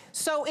top.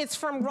 So it's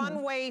from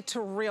runway to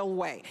real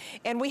way.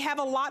 And we have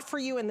a lot for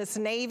you in this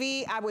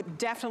navy. I would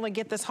definitely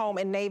get this home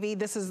in navy.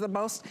 This is the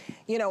most,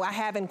 you know, I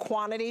have in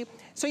quantity.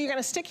 So you're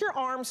gonna stick your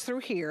arms through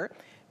here.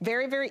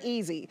 Very, very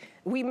easy.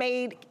 We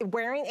made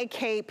wearing a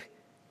cape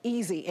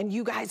easy, and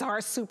you guys are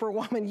a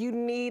superwoman. You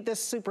need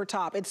this super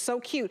top. It's so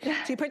cute. So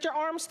you put your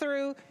arms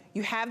through,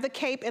 you have the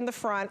cape in the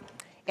front,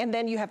 and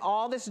then you have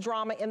all this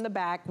drama in the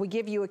back. We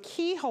give you a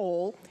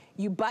keyhole,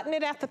 you button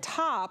it at the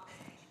top,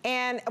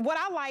 and what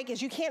I like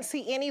is you can't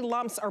see any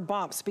lumps or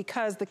bumps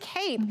because the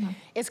cape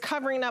is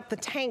covering up the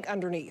tank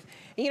underneath.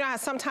 You know how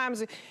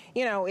sometimes,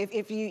 you know,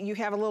 if you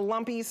have a little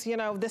lumpies, you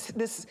know,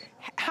 this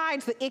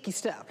hides the icky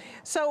stuff.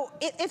 So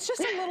it's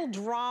just a little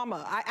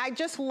drama. I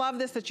just love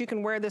this, that you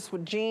can wear this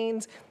with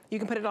jeans. You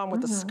can put it on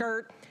with a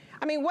skirt.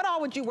 I mean, what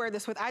all would you wear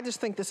this with? I just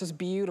think this is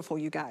beautiful,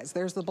 you guys.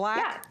 There's the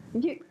black.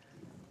 Yeah.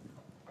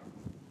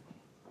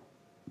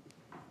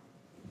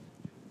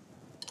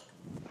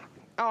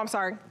 Oh, I'm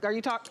sorry. Are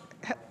you talking?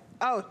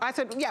 Oh, I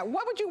said, yeah,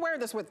 what would you wear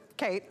this with,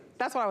 Kate?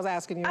 That's what I was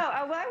asking you.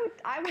 Oh, well,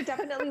 I would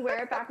definitely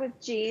wear it back with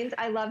jeans.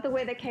 I love the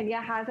way that Kenya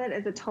has it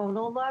as a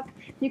tonal look.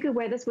 You could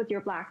wear this with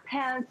your black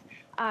pants.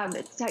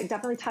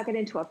 Definitely tuck it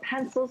into a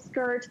pencil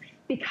skirt.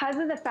 Because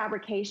of the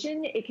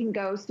fabrication, it can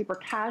go super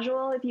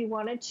casual if you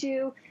wanted to.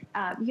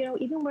 You know,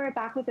 even wear it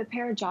back with a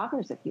pair of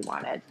joggers if you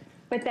wanted.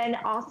 But then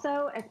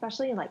also,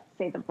 especially in, like,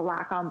 say, the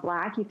black on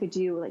black, you could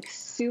do like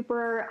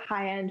super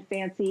high-end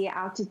fancy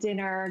out to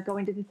dinner,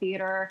 going to the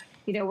theater.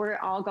 You know, we're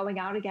all going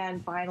out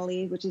again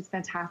finally, which is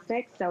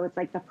fantastic. So it's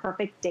like the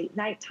perfect date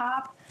night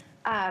top.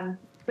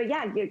 But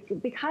yeah,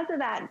 because of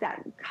that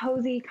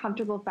cozy,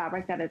 comfortable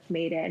fabric that it's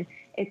made in,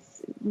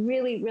 it's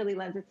really, really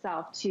lends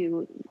itself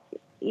to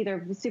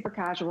either super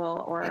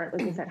casual or,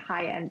 like I said,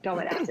 high-end,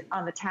 going out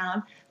on the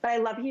town. But I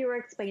love how you were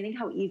explaining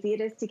how easy it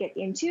is to get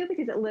into,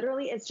 because it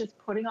literally is just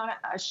putting on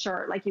a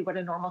shirt like you would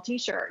a normal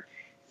t-shirt.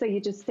 So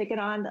you just stick it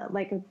on,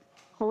 like,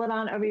 pull it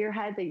on over your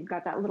head. Then you've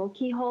got that little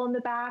keyhole in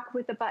the back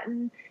with the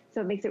button.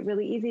 So it makes it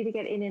really easy to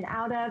get in and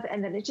out of.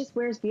 And then it just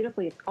wears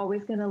beautifully. It's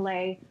always going to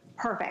lay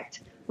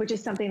perfect, which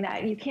is something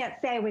that you can't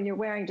say when you're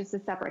wearing just a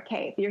separate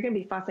cape. You're going to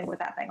be fussing with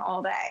that thing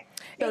all day.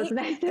 So it's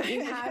nice that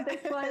you have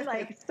this one,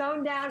 like,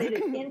 sewn down. It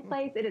is in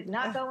place. It is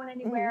not going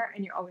anywhere.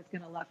 And you're always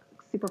going to look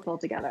super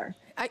pulled together.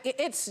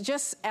 It's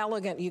just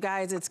elegant, you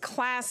guys. It's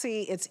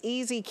classy, it's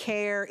easy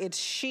care, it's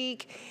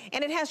chic,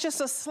 and it has just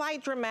a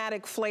slight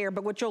dramatic flair.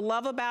 But what you'll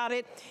love about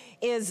it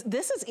is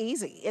this is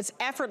easy. It's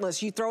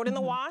effortless. You throw it in the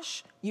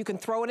wash, you can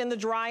throw it in the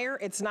dryer.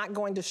 It's not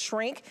going to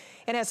shrink.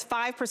 It has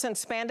 5%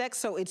 spandex,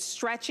 so it's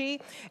stretchy,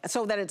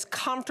 so that it's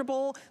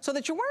comfortable, so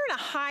that you're wearing a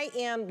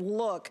high-end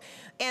look.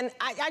 And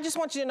I just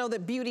want you to know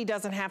that beauty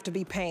doesn't have to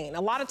be pain.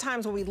 A lot of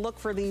times when we look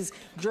for these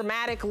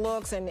dramatic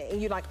looks and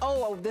you're like,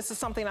 oh, this is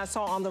something I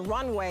saw on the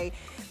runway,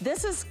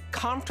 this is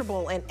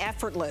comfortable and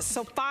effortless.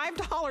 So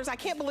 $5, I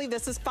can't believe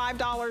this is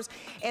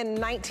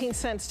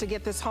 $5.19 to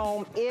get this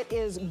home. It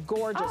is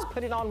gorgeous.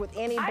 Put it on with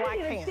any black pants. I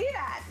didn't even see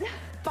that.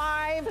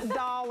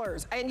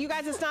 $5. And you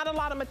guys, it's not a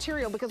lot of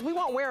material because we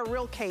won't wear a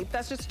real cape.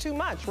 That's just too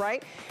much,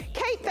 right?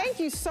 Kate, thank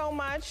you so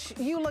much.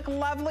 You look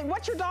lovely.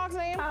 What's your dog's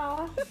name?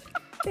 Oh,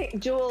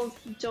 Jules.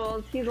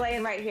 He's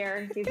laying right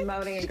here. He's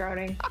moaning and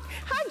groaning.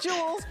 Hi,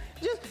 Jules.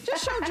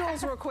 Just show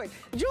Jules real quick.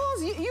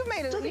 Jules, you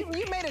made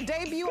a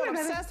debut on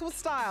Obsessed with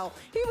Style.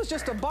 He was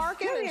just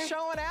barking and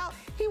showing out.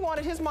 He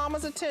wanted his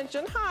mama's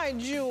attention. Hi,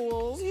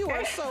 Jules. You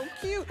are so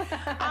cute.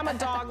 I'm a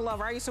dog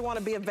lover. I used to want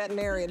to be a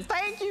veterinarian.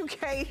 Thank you,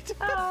 Kate.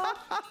 Oh,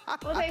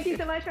 well, thank you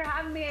so much for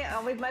having me.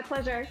 Always my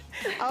pleasure.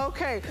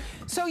 Okay,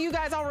 so you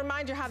guys, I'll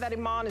remind you how that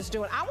Iman is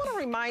doing. I want to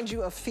remind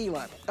you of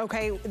Fila,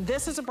 okay?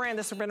 This is a brand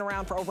that's been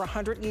around for over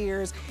 100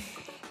 years.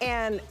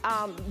 And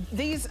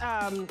these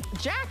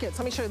jackets,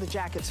 let me show you the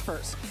jackets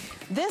first.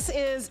 This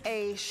is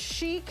a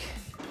chic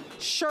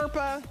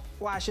Sherpa,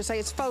 well, I should say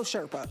it's faux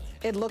Sherpa.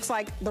 It looks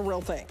like the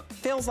real thing,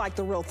 feels like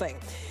the real thing.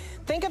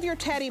 Think of your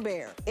teddy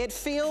bear. It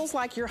feels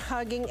like you're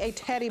hugging a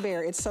teddy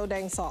bear. It's so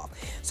dang soft.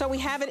 So we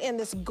have it in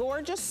this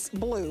gorgeous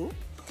blue.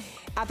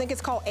 I think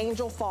it's called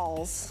Angel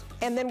Falls.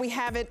 And then we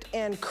have it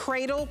in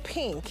Cradle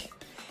Pink.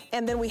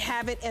 And then we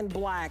have it in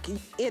black.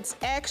 It's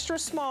extra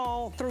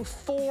small through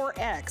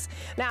 4X.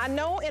 Now I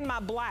know in my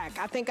black,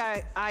 I think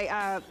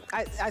I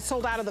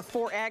sold out of the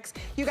 4X.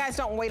 You guys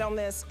don't wait on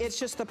this. It's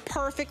just the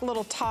perfect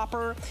little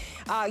topper.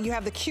 You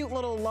have the cute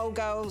little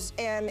logos,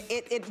 and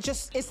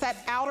it's that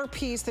outer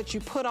piece that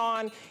you put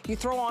on, you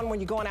throw on when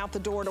you're going out the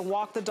door to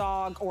walk the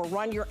dog or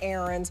run your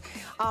errands.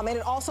 And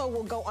it also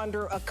will go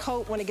under a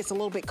coat when it gets a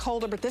little bit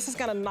colder, but this is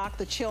gonna knock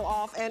the chill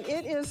off, and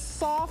it is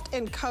soft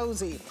and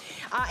cozy.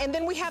 And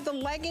then we have the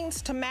leggings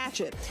leggings to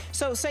match it.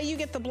 So say you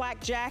get the black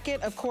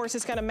jacket, of course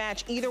it's gonna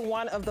match either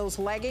one of those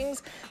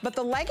leggings, but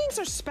the leggings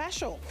are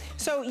special.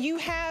 So you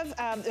have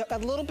a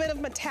little bit of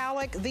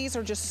metallic. These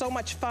are just so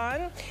much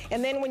fun.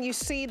 And then when you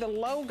see the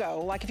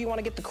logo, like if you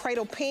wanna get the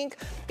cradle pink,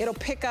 it'll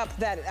pick up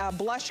that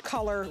blush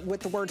color with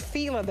the word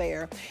Fila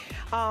there.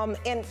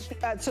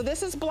 So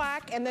this is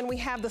black, and then we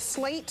have the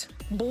slate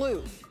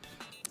blue.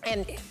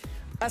 And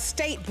a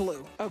state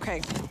blue,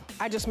 okay.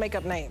 I just make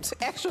up names.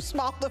 Extra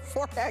small to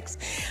 4X.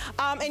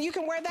 And you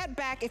can wear that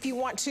back if you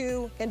want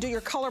to and do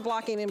your color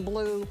blocking in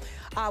blue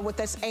with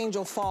this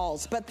Angel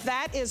Falls. But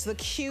that is the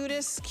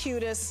cutest,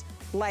 cutest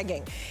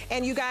legging.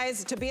 And you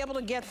guys, to be able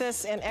to get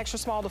this in extra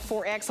small to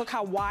 4X, look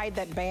how wide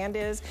that band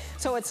is.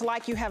 So it's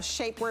like you have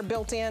shapewear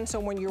built in, so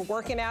when you're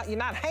working out, you're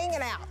not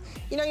hanging out.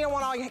 You know, you don't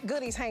want all your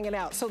goodies hanging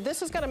out. So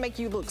this is gonna make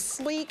you look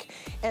sleek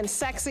and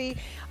sexy.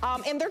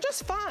 And they're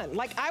just fun.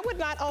 Like, I would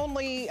not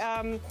only,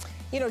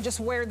 you know, just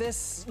wear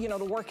this, you know,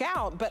 to work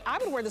out, but I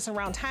would wear this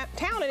around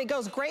town, and it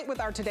goes great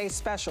with our today's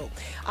special.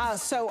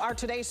 So our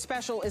today's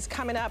special is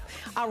coming up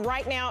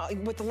right now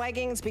with the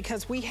leggings,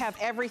 because we have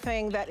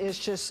everything that is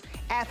just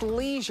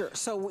athleisure.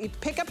 So we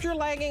pick up your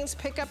leggings,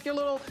 pick up your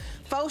little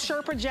faux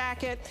Sherpa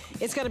jacket.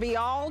 It's gonna be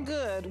all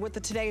good with the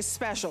today's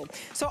special.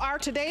 So our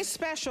today's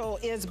special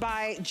is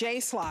by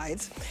J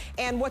Slides,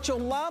 and what you'll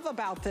love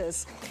about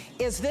this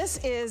is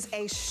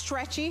a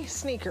stretchy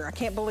sneaker. I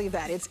can't believe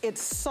that.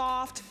 It's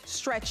soft,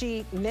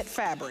 stretchy knit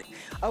fabric,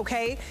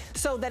 okay?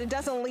 So that it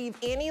doesn't leave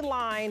any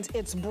lines.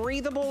 It's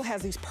breathable,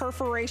 has these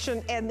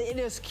perforation, and it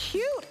is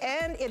cute,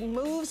 and it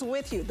moves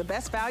with you. The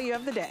best value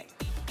of the day.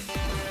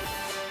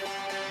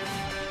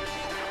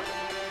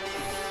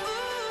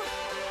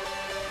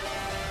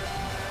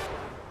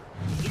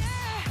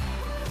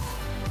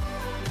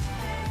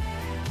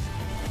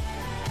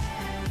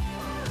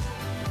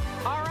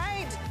 All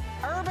right,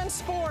 Urban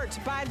Sport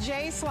by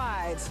J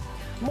Slides.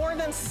 More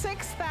than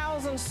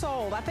 6,000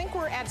 sold. I think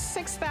we're at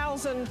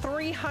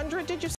 6,300, did you